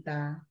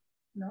magbenta,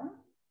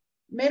 no?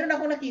 Meron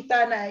ako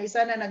nakita na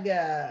isa na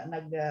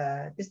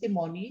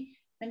nag-testimony,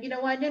 ang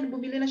ginawa niya,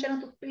 bumili na siya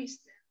ng toothpaste.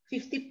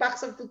 50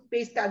 packs of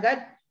toothpaste kaagad,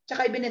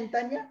 tsaka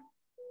ibinenta niya.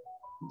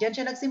 Diyan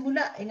siya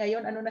nagsimula.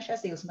 Ngayon, ano na siya?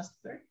 Sales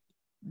master.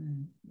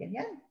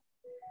 Ganyan.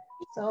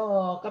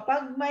 So,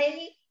 kapag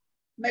may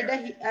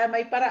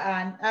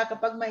paraan,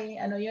 kapag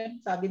may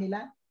sabi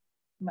nila,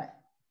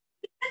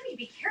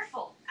 be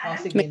careful.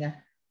 Sige na.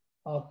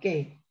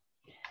 Okay.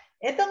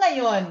 Ito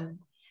ngayon,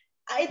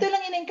 ito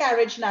lang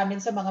in-encourage namin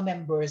sa mga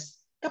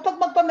members. Kapag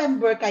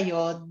magpa-member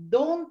kayo,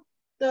 don't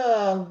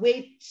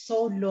wait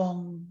so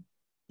long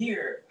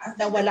Here,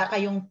 na wala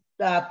kayong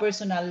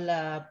personal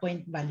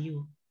point value.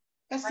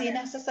 Kasi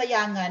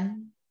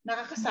nasasayangan,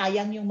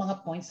 nakakasayang yung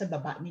mga points sa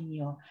baba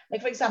ninyo.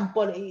 Like for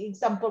example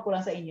ko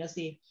lang sa inyo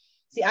si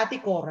Ate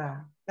Cora.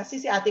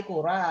 Kasi si Ate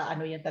Cora,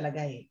 ano yan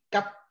talaga eh.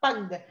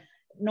 Kapag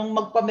nung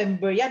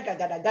magpa-member yan,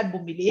 kagad-agad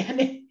bumili yan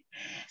eh.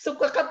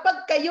 So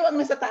kapag kayo ang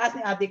nasa taas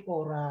ni Ate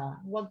Cora,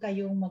 huwag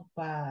kayong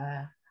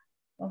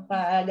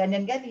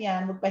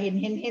ganyan-ganyan,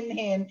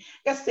 magpahinhin-hinhin.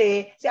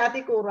 Kasi si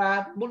Ate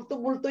Cora,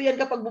 bulto-bulto yan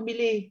kapag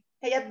bumili.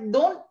 Kaya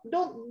don't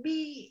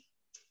be,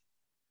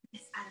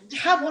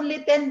 have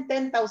only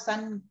 10,000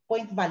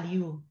 point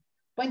value.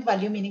 Point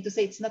value meaning to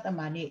say it's not a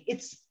money,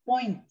 it's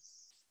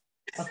points.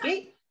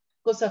 Okay?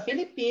 Kung sa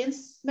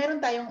Philippines,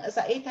 meron tayong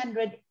sa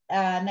 890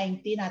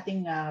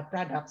 nating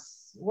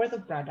products, worth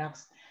of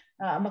products,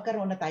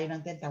 magkaroon na tayo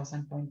ng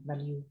 10,000 point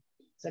value.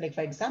 So like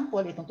for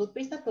example, itong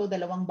toothpaste na to, 2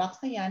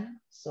 box na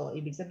yan. So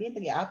ibig sabihin,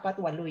 4,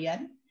 8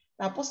 yan.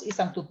 Tapos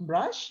isang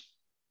toothbrush,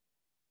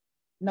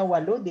 na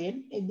 8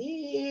 din. E di,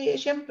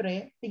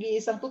 syempre,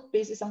 isang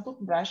toothpaste, isang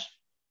toothbrush,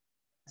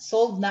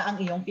 sold na ang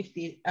iyong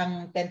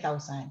 10,000.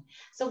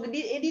 So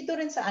dito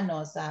rin sa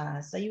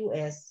sa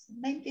US,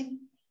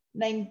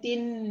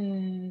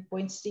 $19.6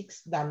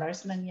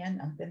 lang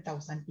yan ang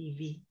 10,000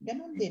 PV.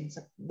 Ganon din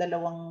sa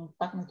 2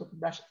 pack ng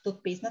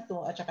toothpaste na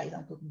to at saka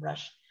isang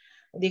toothbrush.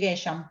 Hindi kaya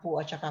shampoo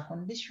at saka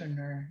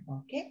conditioner.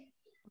 Okay?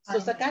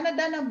 So sa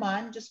Canada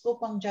naman, just ko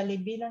pang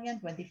Jollibee lang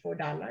yan, $24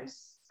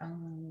 ang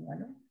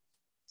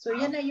So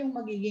yan na yung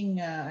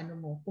magiging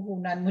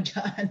puhunan mo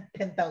diyan,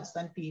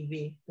 10,000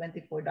 PV,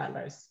 $24.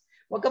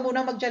 Huwag ka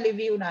muna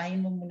mag-Jollibee,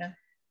 unahin mo muna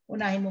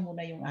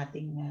yung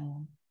ating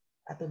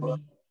Atomy.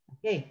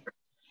 Okay.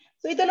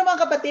 So ito naman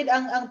kapatid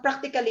ang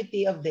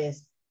practicality of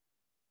this.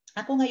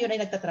 Ako ngayon ay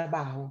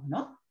nagtatrabaho,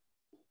 no?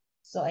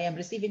 So I am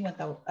receiving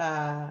 2,100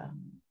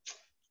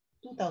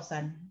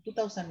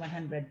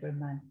 per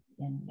month.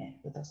 Yan,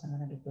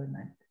 2,100 per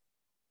month.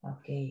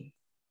 Okay.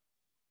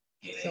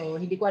 So,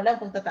 hindi ko alam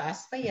kung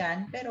tataas pa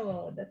yan,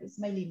 pero that is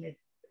my limit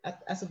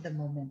as of the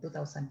moment,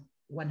 2,100.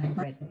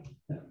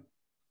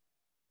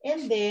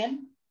 And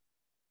then,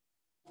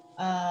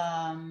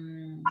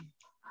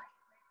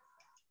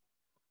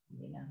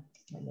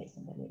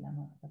 sandali lang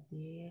mga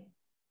kapatid.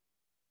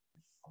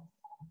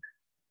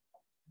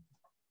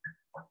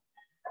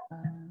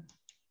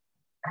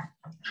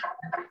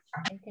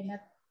 I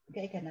cannot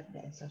the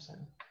answer,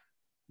 sorry.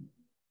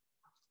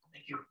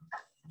 Thank you.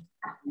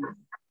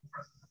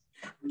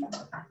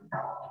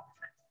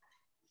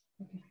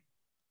 Okay.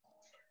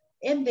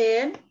 And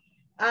then,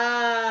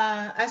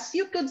 as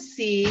you could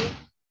see,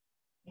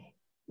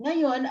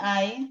 ngayon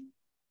ay,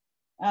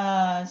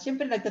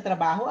 siyempre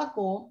nagtatrabaho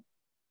ako,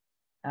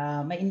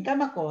 may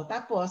income ako,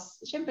 tapos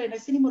siyempre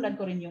nagsinimulan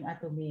ko rin yung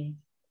Atomy.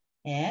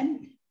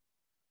 And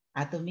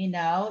Atomy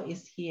now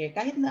is here.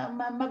 Kahit na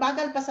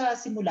mabagal pa sa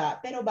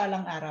simula, pero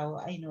balang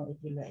araw, I know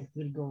it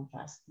will go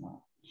fast.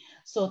 No?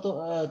 So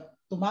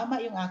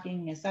tumama yung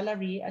aking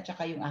salary at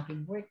saka yung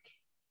aking work.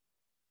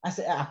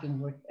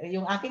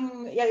 Yung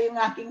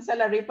aking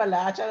salary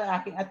pala at saka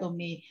aking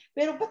Atomy.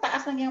 Pero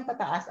pataas ang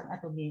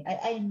Atomy.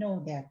 I know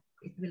that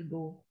it will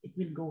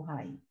go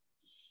high.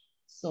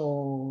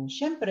 So,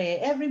 syempre,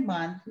 every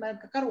month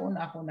magkakaroon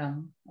ako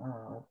ng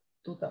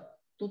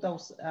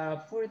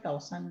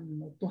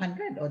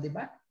 4,200, o di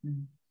ba?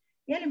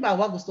 Yan,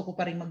 halimbawa, gusto ko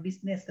pa rin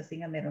mag-business kasi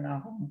nga meron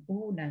akong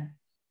puhunan.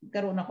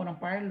 Magkaroon ako ng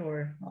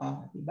parlor,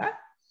 di ba?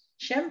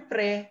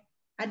 Syempre,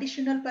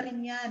 additional pa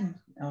rin yan.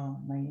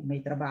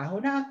 May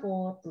trabaho na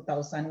ako,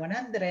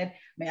 2,100.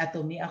 May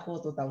Atomy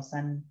ako,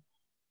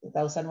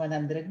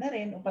 2,100 na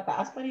rin. O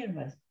pataas pa rin.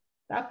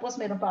 Tapos,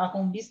 meron pa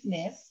akong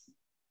business.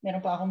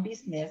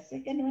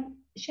 Ganun.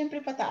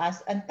 Syempre,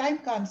 pataas. And time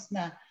comes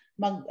na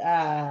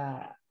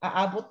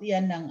aabot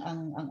yan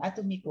ang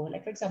Atomy ko.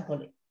 Like, for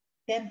example,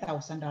 $10,000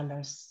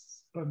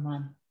 per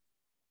month.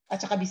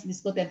 At saka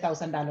business ko, $10,000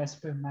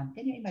 per month.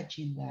 Can you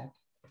imagine that?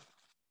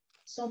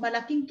 So,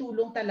 malaking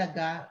tulong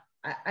talaga.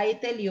 I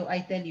tell you,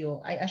 I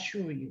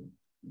assure you,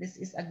 this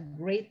is a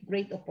great,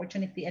 great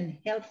opportunity and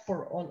help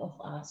for all of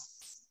us.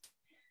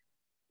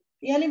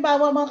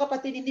 Halimbawa, mga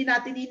kapatid, hindi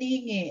natin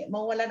hinihingi,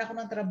 mawalan ako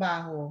ng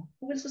trabaho,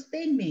 who will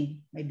sustain me?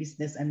 My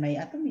business and my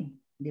Atomy.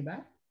 Di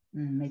ba?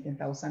 May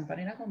 10,000 pa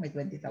rin ako, may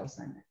 20,000.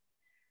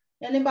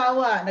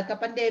 Halimbawa,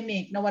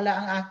 nagka-pandemic, nawala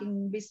ang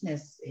aking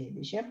business.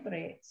 Di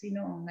syempre,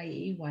 sino ang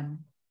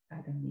naiiwan?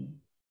 Atomy.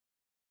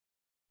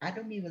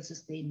 Atomy will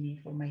sustain me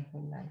for my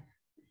whole life.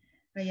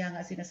 Kaya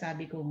nga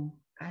sinasabi kong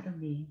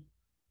Atomy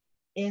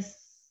is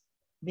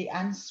the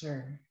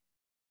answer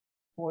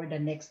for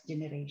the next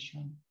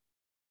generation.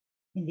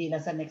 Hindi lang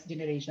sa next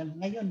generation,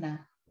 ngayon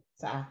na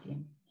sa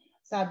akin.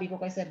 Sabi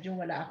ko kay Sergio,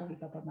 wala akong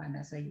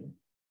ipapamana sa iyo.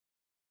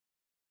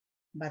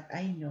 But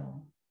I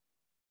know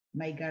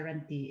my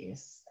guarantee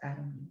is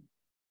Atomy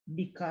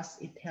because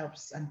it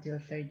helps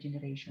until 3rd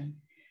generation.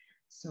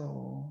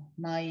 So,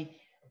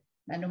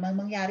 ano mang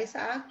mangyari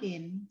sa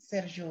akin,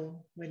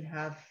 Sergio will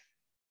have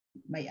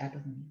my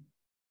Atomy.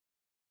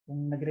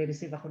 Kung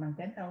nagre-receive ako ng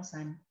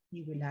 10,000,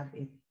 he will have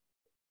it.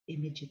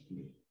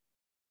 immediately.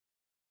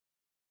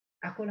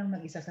 Ako lang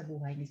mag-isa sa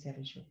buhay ni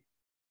Sergio.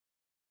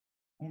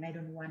 And I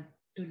don't want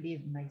to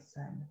leave my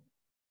son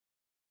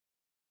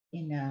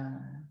in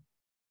a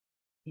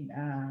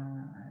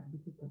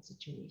difficult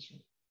situation.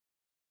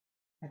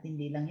 At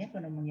hindi lang yan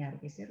kung anong mangyari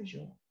kay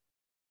Sergio.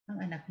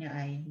 Ang anak niya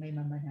ay may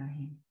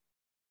mamanahin.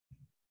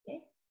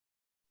 Okay?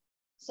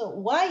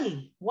 So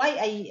why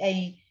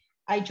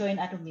I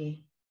joined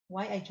Atomy?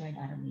 Why I joined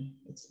Atomy?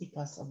 It's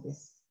because of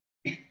this.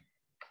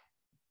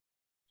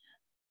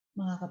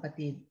 Mga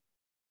kapatid,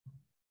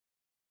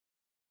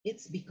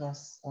 it's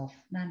because of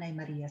Nanay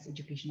Maria's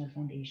Educational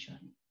Foundation.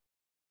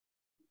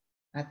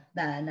 At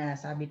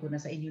sabi ko na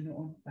sa inyo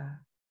noon pa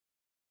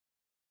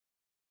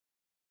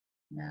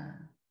na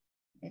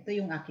ito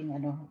yung aking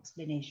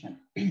explanation.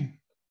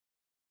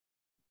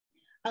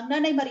 Ang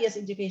Nanay Maria's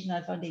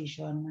Educational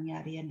Foundation,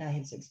 nangyari yan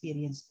dahil sa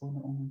experience ko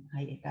noong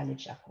high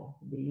college ako.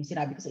 Yung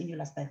sinabi ko sa inyo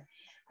last time.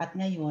 At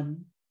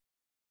ngayon,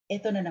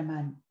 ito na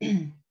naman.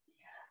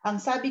 Ang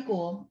sabi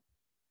ko,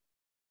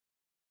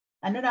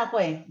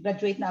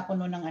 graduate na ako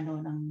noon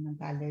ng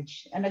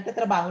college.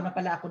 Nagtatrabaho na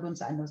pala ako doon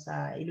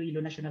sa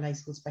Iloilo National High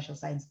School Special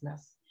Science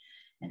Class.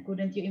 And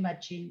couldn't you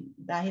imagine,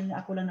 dahil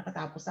ako lang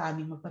nakatapos sa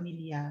aming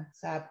magpamilya,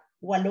 sa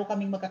 8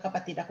 kaming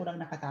magkakapatid, ako lang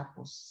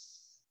nakatapos.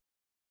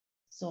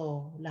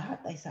 So,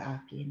 lahat ay sa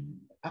akin.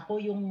 Ako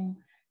yung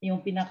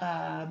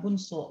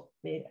pinaka-bunso.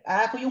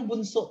 Ako yung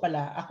bunso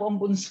pala. Ako ang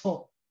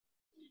bunso.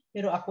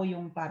 Pero ako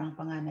yung parang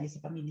panganay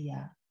sa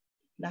pamilya.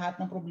 Lahat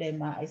ng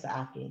problema ay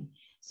sa akin.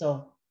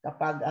 So,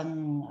 kapag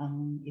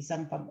ang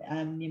isang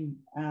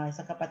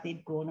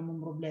kapatid ko na may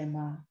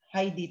problema,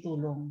 Heide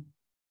tulong.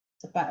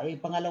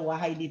 Pangalawa,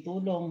 Heide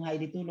tulong.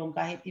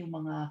 Kahit yung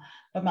mga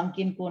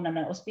pamangkin ko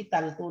na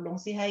ospital, tulong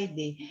si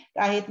Heide.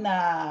 Kahit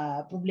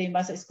na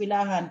problema sa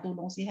eskwelahan,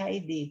 tulong si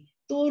Heide.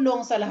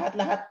 Tulong sa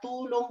lahat-lahat,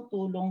 tulong.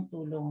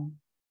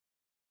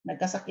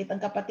 Nagkasakit ang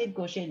kapatid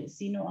ko,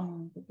 sino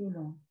ang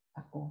tutulong?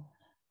 Ako.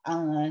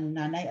 Ang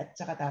nanay at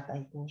saka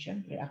tatay ko,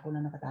 syempre ako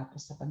na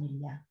nakatapos sa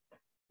pamilya.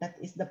 That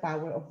is the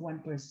power of one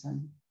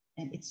person.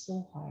 And it's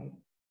so hard.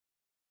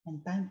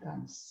 And time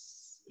comes,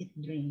 it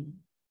drains.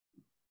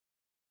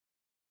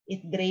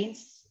 It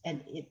drains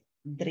and it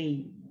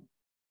drains.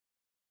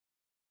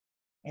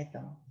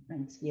 Ito,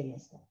 ang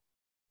experience ko.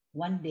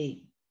 One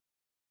day,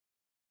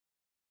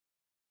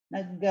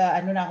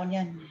 na ako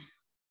niyan.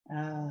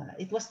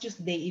 It was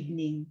Tuesday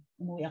evening.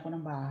 Umuwi ako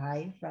ng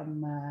bahay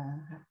from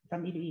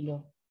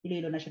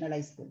Iloilo National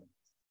High School.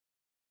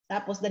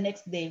 Tapos the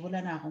next day, wala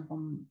na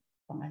akong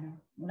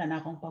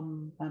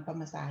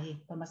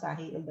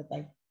pamasahe all the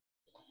time.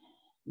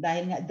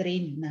 Dahil nga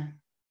drained na,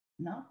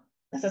 no?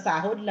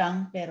 Nasasahod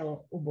lang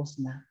pero ubos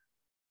na.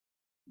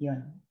 'Yon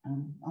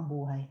ang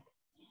buhay.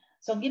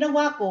 So ang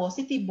ginawa ko,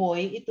 si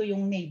T-Boy, ito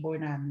yung neighbor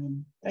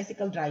namin,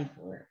 tricycle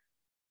driver.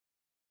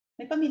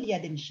 May pamilya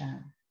din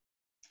siya.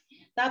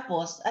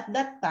 Tapos at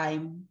that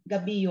time,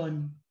 gabi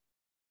 'yon.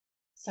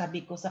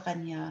 Sabi ko sa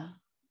kanya,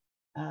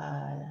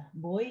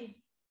 boy,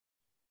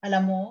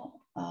 alam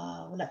mo,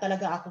 wala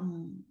talaga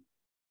akong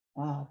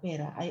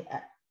pera.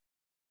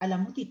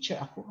 Alam mo,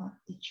 teacher ako, ha?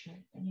 Teacher.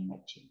 Can you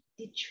imagine?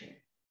 Teacher.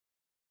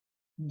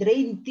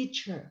 Drain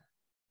teacher.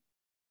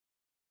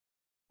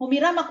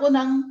 Humiram ako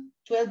ng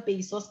 12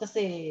 pesos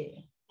kasi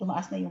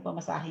tumaas na yung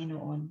pamasahe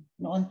noon.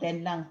 Noon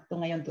 10 lang,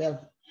 ito ngayon 12.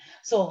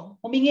 So,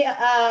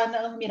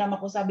 humiram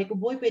ako, sabi ko,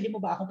 boy, pwede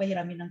mo ba akong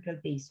pahiramin ng 12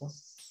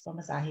 pesos?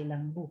 Pamasahe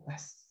lang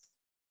bukas.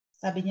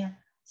 Sabi niya,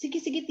 sige,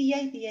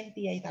 tiyay,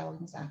 tawag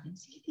mo sa akin.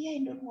 Sige,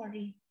 tiyay, don't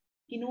worry.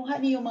 Kinuha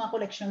niya yung mga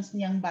collections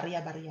niyang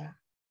barya-barya.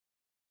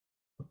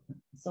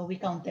 So, we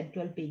counted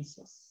 12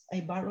 pesos.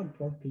 I borrowed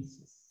 12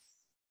 pesos.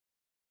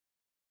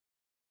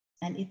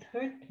 And it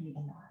hurt me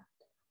a lot.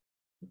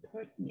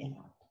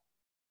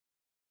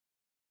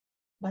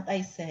 But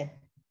I said,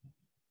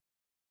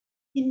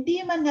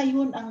 hindi man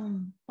ngayon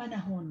ang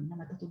panahon na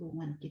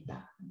matutulungan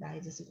kita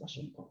dahil sa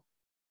sitwasyon ko.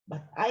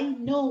 But I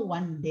know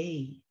one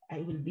day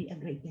I will be a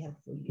great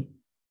help for you.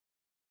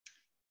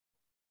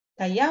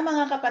 Kaya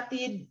mga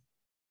kapatid,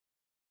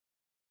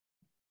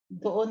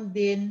 doon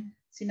din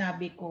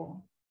sinabi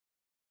ko,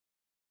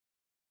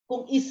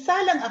 kung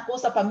isa lang ako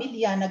sa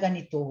pamilya na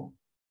ganito,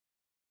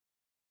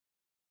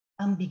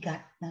 ang bigat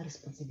ng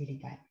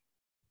responsibilidad.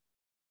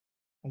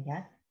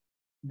 Kaya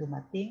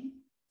dumating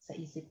sa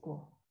isip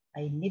ko,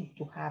 I need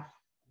to have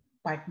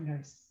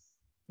partners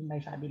in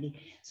my family.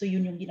 So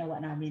yun yung ginawa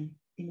namin.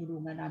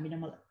 Tinulungan namin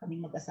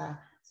kaming mag-asa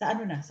sa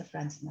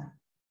France na.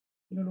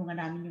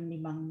 Tinulungan namin yung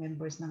 5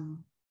 members ng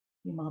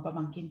yung mga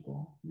pamangkin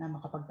ko na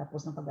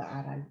makapagtapos ng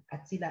pag-aaral.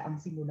 At sila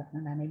ang simula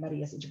ng Nanay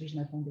Maria's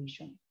Educational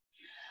Foundation.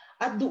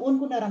 At doon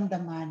ko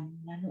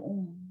naramdaman na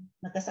noong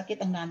nagkasakit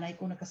ang nanay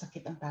ko,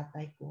 nagkasakit ang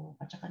tatay ko,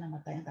 at saka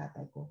namatay ang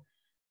tatay ko.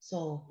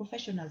 So,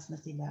 professionals na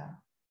sila.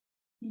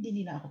 Hindi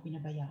nila ako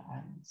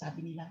pinabayaan.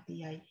 Sabi nila,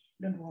 tiyay,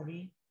 don't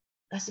worry.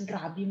 Kasi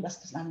grabe yung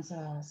gastos namin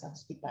sa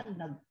hospital.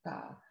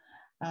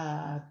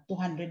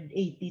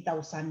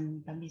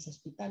 280,000 kami sa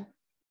hospital.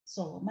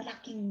 So,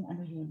 malaking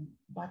yun.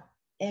 But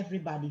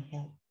everybody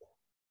helped.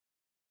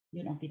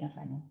 Yun ang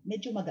pinaka.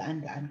 Medyo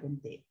magaan-gaan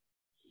konti.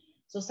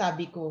 So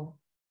sabi ko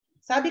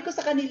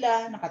sa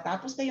kanila,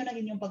 nakatapos kayo ng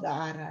inyong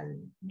pag-aaral,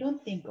 don't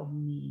think of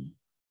me.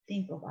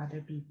 Think of other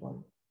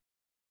people.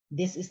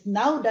 This is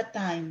now the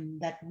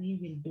time that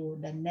we will do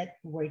the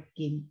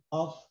networking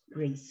of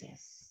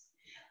graces.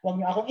 Huwag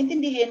niyo akong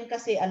intindihin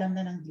kasi alam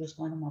na ng Diyos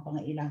kung anong mga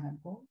pangailangan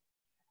ko.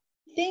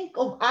 Think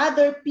of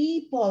other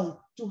people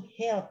to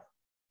help.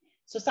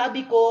 So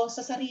sabi ko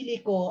sa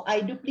sarili ko,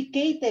 I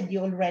duplicated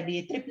you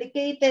already,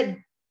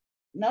 triplicated,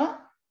 no?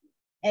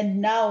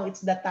 And now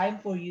it's the time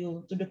for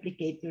you to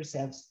duplicate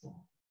yourselves too.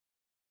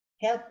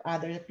 Help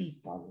other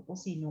people kung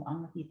sino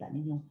ang nakita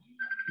ninyong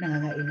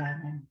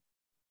nangangailangan.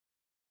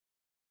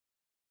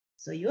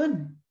 So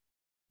yun.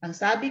 Ang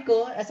sabi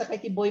ko, sa kay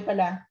Tiboy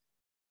pala,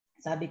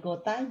 sabi ko,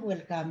 time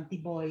will come,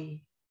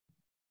 Tiboy.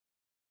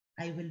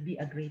 I will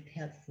be a great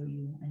help for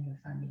you and your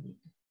family.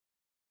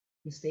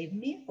 You saved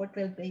me for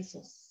 12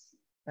 pesos,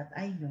 but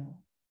I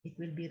know it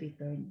will be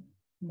returned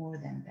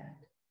more than that.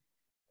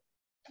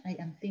 I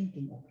am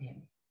thinking of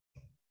him.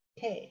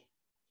 Okay.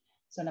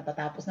 So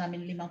napatapos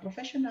namin 5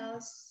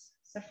 professionals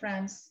sa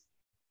France.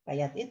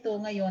 Kaya't ito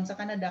ngayon sa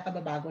Canada,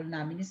 kababagol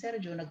namin ni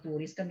Sergio,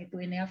 nag-tourist kami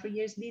 2.5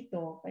 years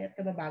dito. Kaya't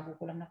kababago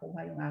ko lang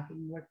nakuha yung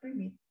aking work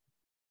permit.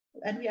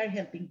 And we are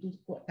helping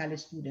 2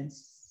 college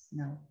students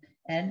now.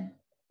 And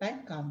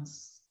time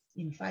comes,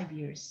 in 5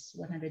 years,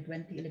 120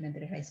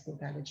 elementary, high school,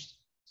 college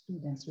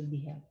students will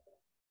be helped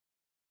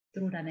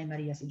through Nanay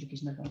Maria's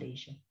Educational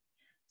Foundation.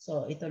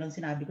 So ito lang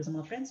sinabi ko sa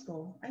mga friends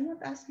ko, I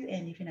won't ask you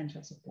any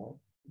financial support.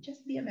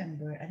 Just be a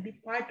member and be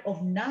part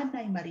of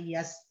Nanay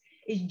Maria's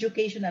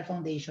Educational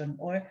Foundation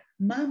or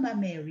Mama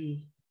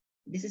Mary.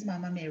 This is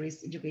Mama Mary's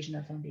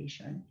Educational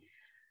Foundation.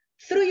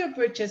 Through your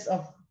purchase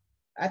of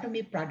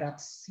Atomy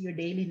products, your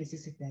daily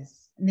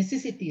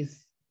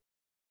necessities,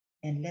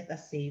 and let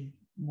us save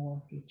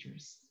more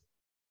futures.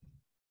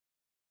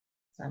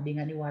 Sabi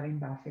nga ni Warren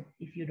Buffett,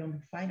 if you don't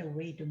find a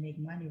way to make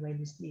money while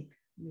you sleep,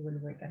 you will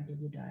work until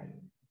you die.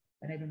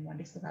 And I don't want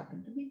this to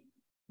happen to me.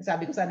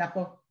 Sabi ko sa anak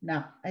ko,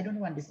 I don't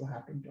want this to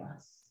happen to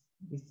us.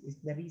 This is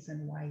the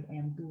reason why I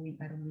am doing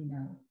Atomy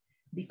now,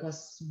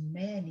 because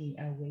many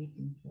are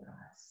waiting for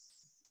us.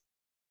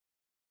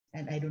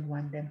 And I don't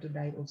want them to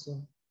die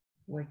also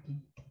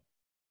working.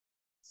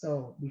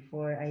 So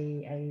before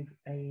I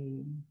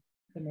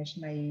finish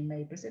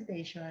my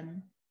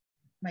presentation,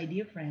 my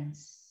dear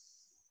friends,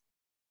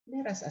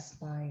 let us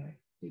aspire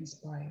to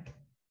inspire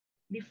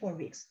before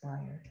we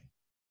expire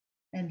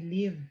and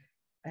leave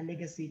a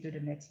legacy to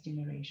the next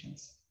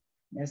generations.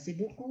 Merci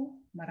beaucoup.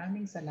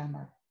 Maraming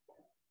salamat.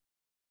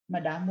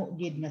 Madamo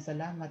gid nga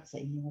salamat sa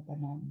inyong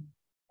tanan.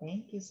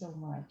 Thank you so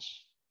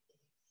much.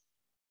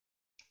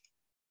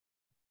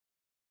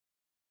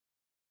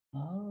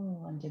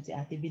 Oh, andyan si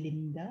Ate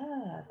Belinda.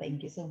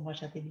 Thank you so much,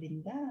 Ate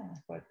Belinda,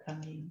 for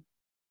coming.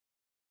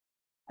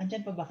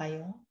 Andyan pa ba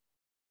kayo?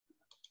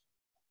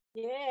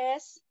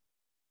 Yes.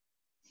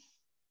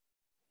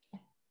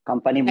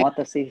 Company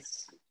motto,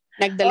 sis.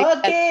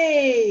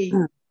 Okay.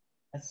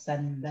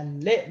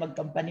 Sandali.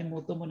 Mag-company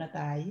motto muna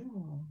tayo.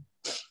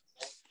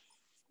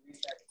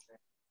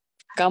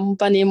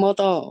 Company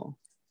motto.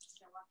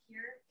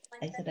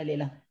 Ay, sadali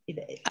lang.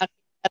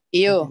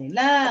 Iyo.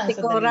 Sadali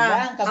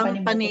lang.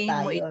 Company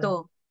mo ito.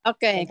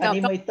 Okay. Company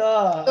mo ito.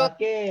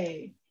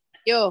 Okay.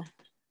 Yo.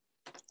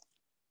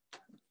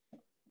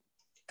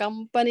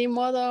 Company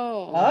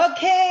motto.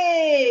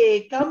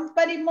 Okay.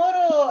 Company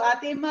motto.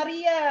 Ate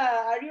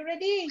Maria, are you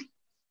ready?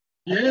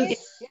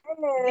 Yes.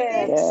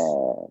 Okay. Yes.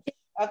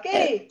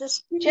 Okay.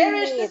 Cherish the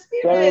Cherish the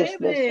spirit. Cherish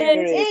the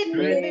spirit. Eat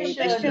the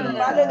vision.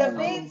 Follow the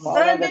faith. Follow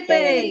Serve the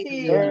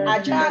humanity. faith.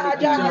 Aja,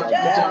 aja,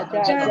 aja.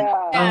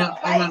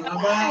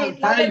 Fight.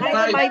 Arriba.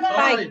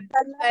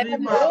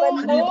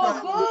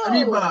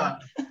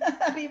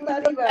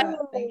 Arriba.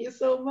 Thank you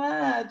so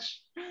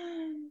much.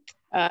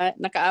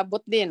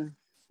 Nakaabot din.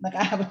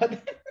 Nakaabot.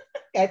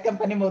 Kahit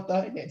company mo to.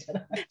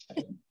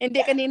 Hindi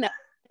kanina.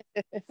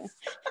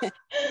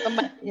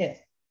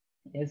 Yes.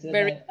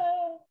 Very.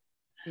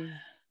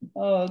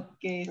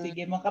 Okay,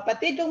 sige mga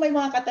kapatid, kung may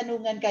mga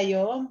katanungan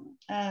kayo,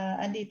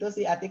 andito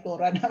si Ate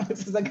Cora na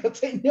magsasagot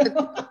sa inyo.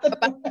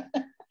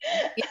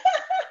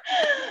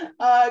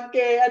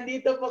 Okay,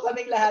 andito po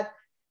kaming lahat.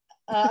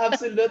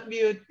 Absolute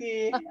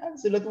beauty,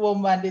 absolute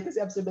woman, dito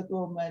si absolute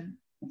woman.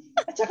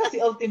 At saka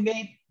si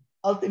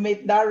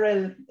ultimate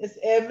Darrell,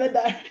 SM na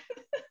Darrell.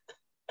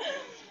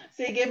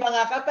 Sige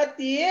mga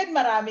kapatid,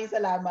 maraming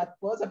salamat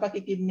po sa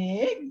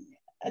pakikinig.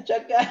 At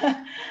saka,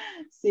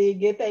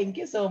 sige, thank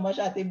you so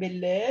much, Ate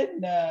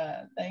Belen.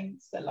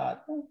 Thanks a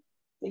lot.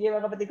 Sige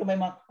mga kapatid, kung may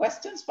mga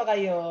questions pa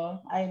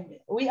kayo,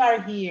 we are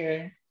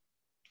here.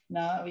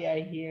 No, we are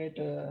here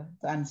to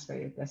answer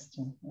your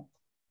question.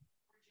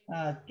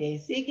 Okay,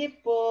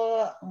 sige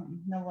po.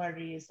 No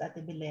worries,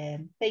 Ate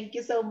Belen. Thank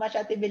you so much,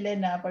 Ate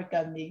Belen, for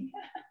coming.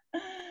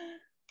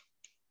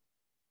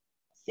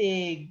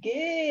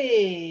 Sige.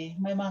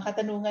 May mga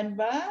katanungan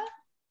ba?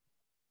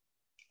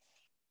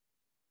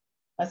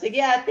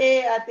 Sige,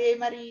 Ate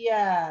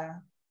Maria.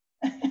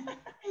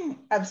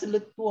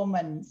 Absolute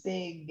woman.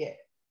 Sige.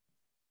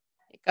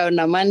 Ikaw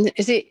naman.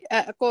 Si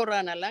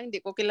Cora na lang.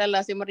 Hindi ko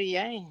kilala si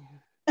Maria eh.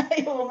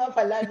 Ay, oo nga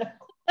pala. No?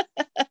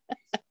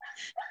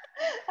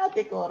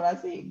 Ate Cora,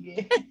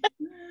 sige.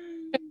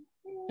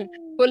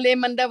 Huli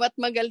man daw at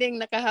magaling,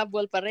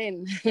 nakahabol pa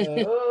rin.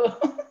 Oh.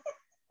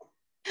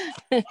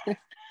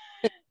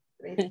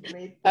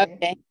 Great.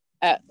 Okay.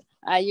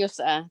 Ayos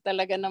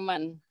Talaga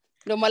naman.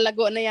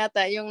 Lumalago na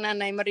yata yung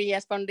Nanay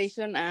Maria's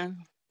Foundation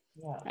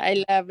Yeah.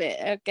 I love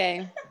it.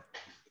 Okay.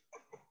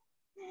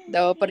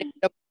 Daw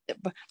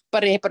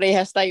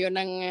pare-parehas tayo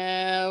ng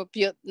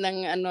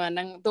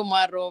ng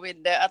tomorrow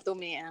with the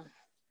Atomy.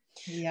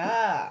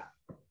 Yeah.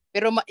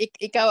 Pero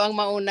ikaw ang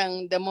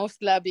maunang the most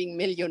loving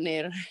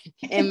millionaire.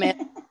 ML.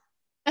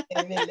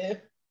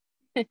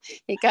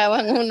 Ikaw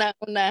ang una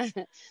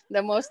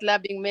the most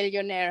loving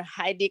millionaire,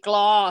 Heide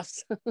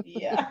Klauss.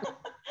 Yeah.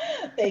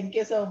 Thank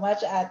you so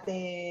much,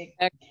 Ate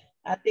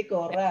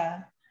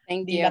Cora.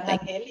 Thank di you. Lang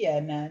anghel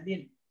yan.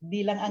 Di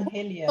lang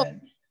anghel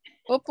yan.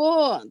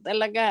 Opo,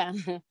 talaga.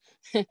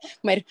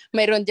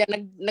 Mayroon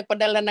diyan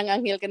nagpadala ng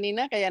anghel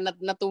kanina kaya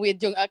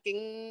natuwid yung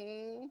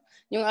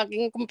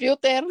aking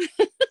computer.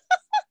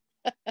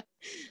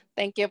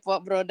 Thank you po,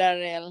 Bro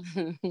Darrell.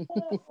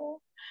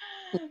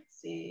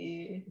 Si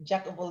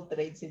Jack of all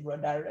trades, si Bro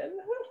Darrell.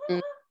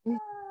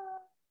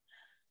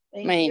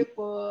 Thank you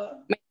po.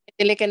 May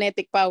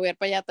telekinetic power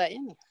pa yata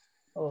yan.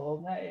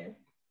 Oo nga eh.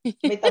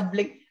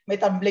 May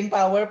tumbling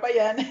power pa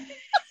yan.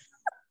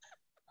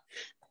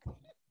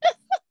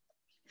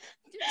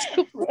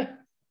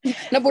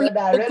 Bro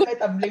Darrell, may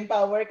tumbling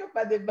power ka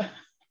pa, di ba?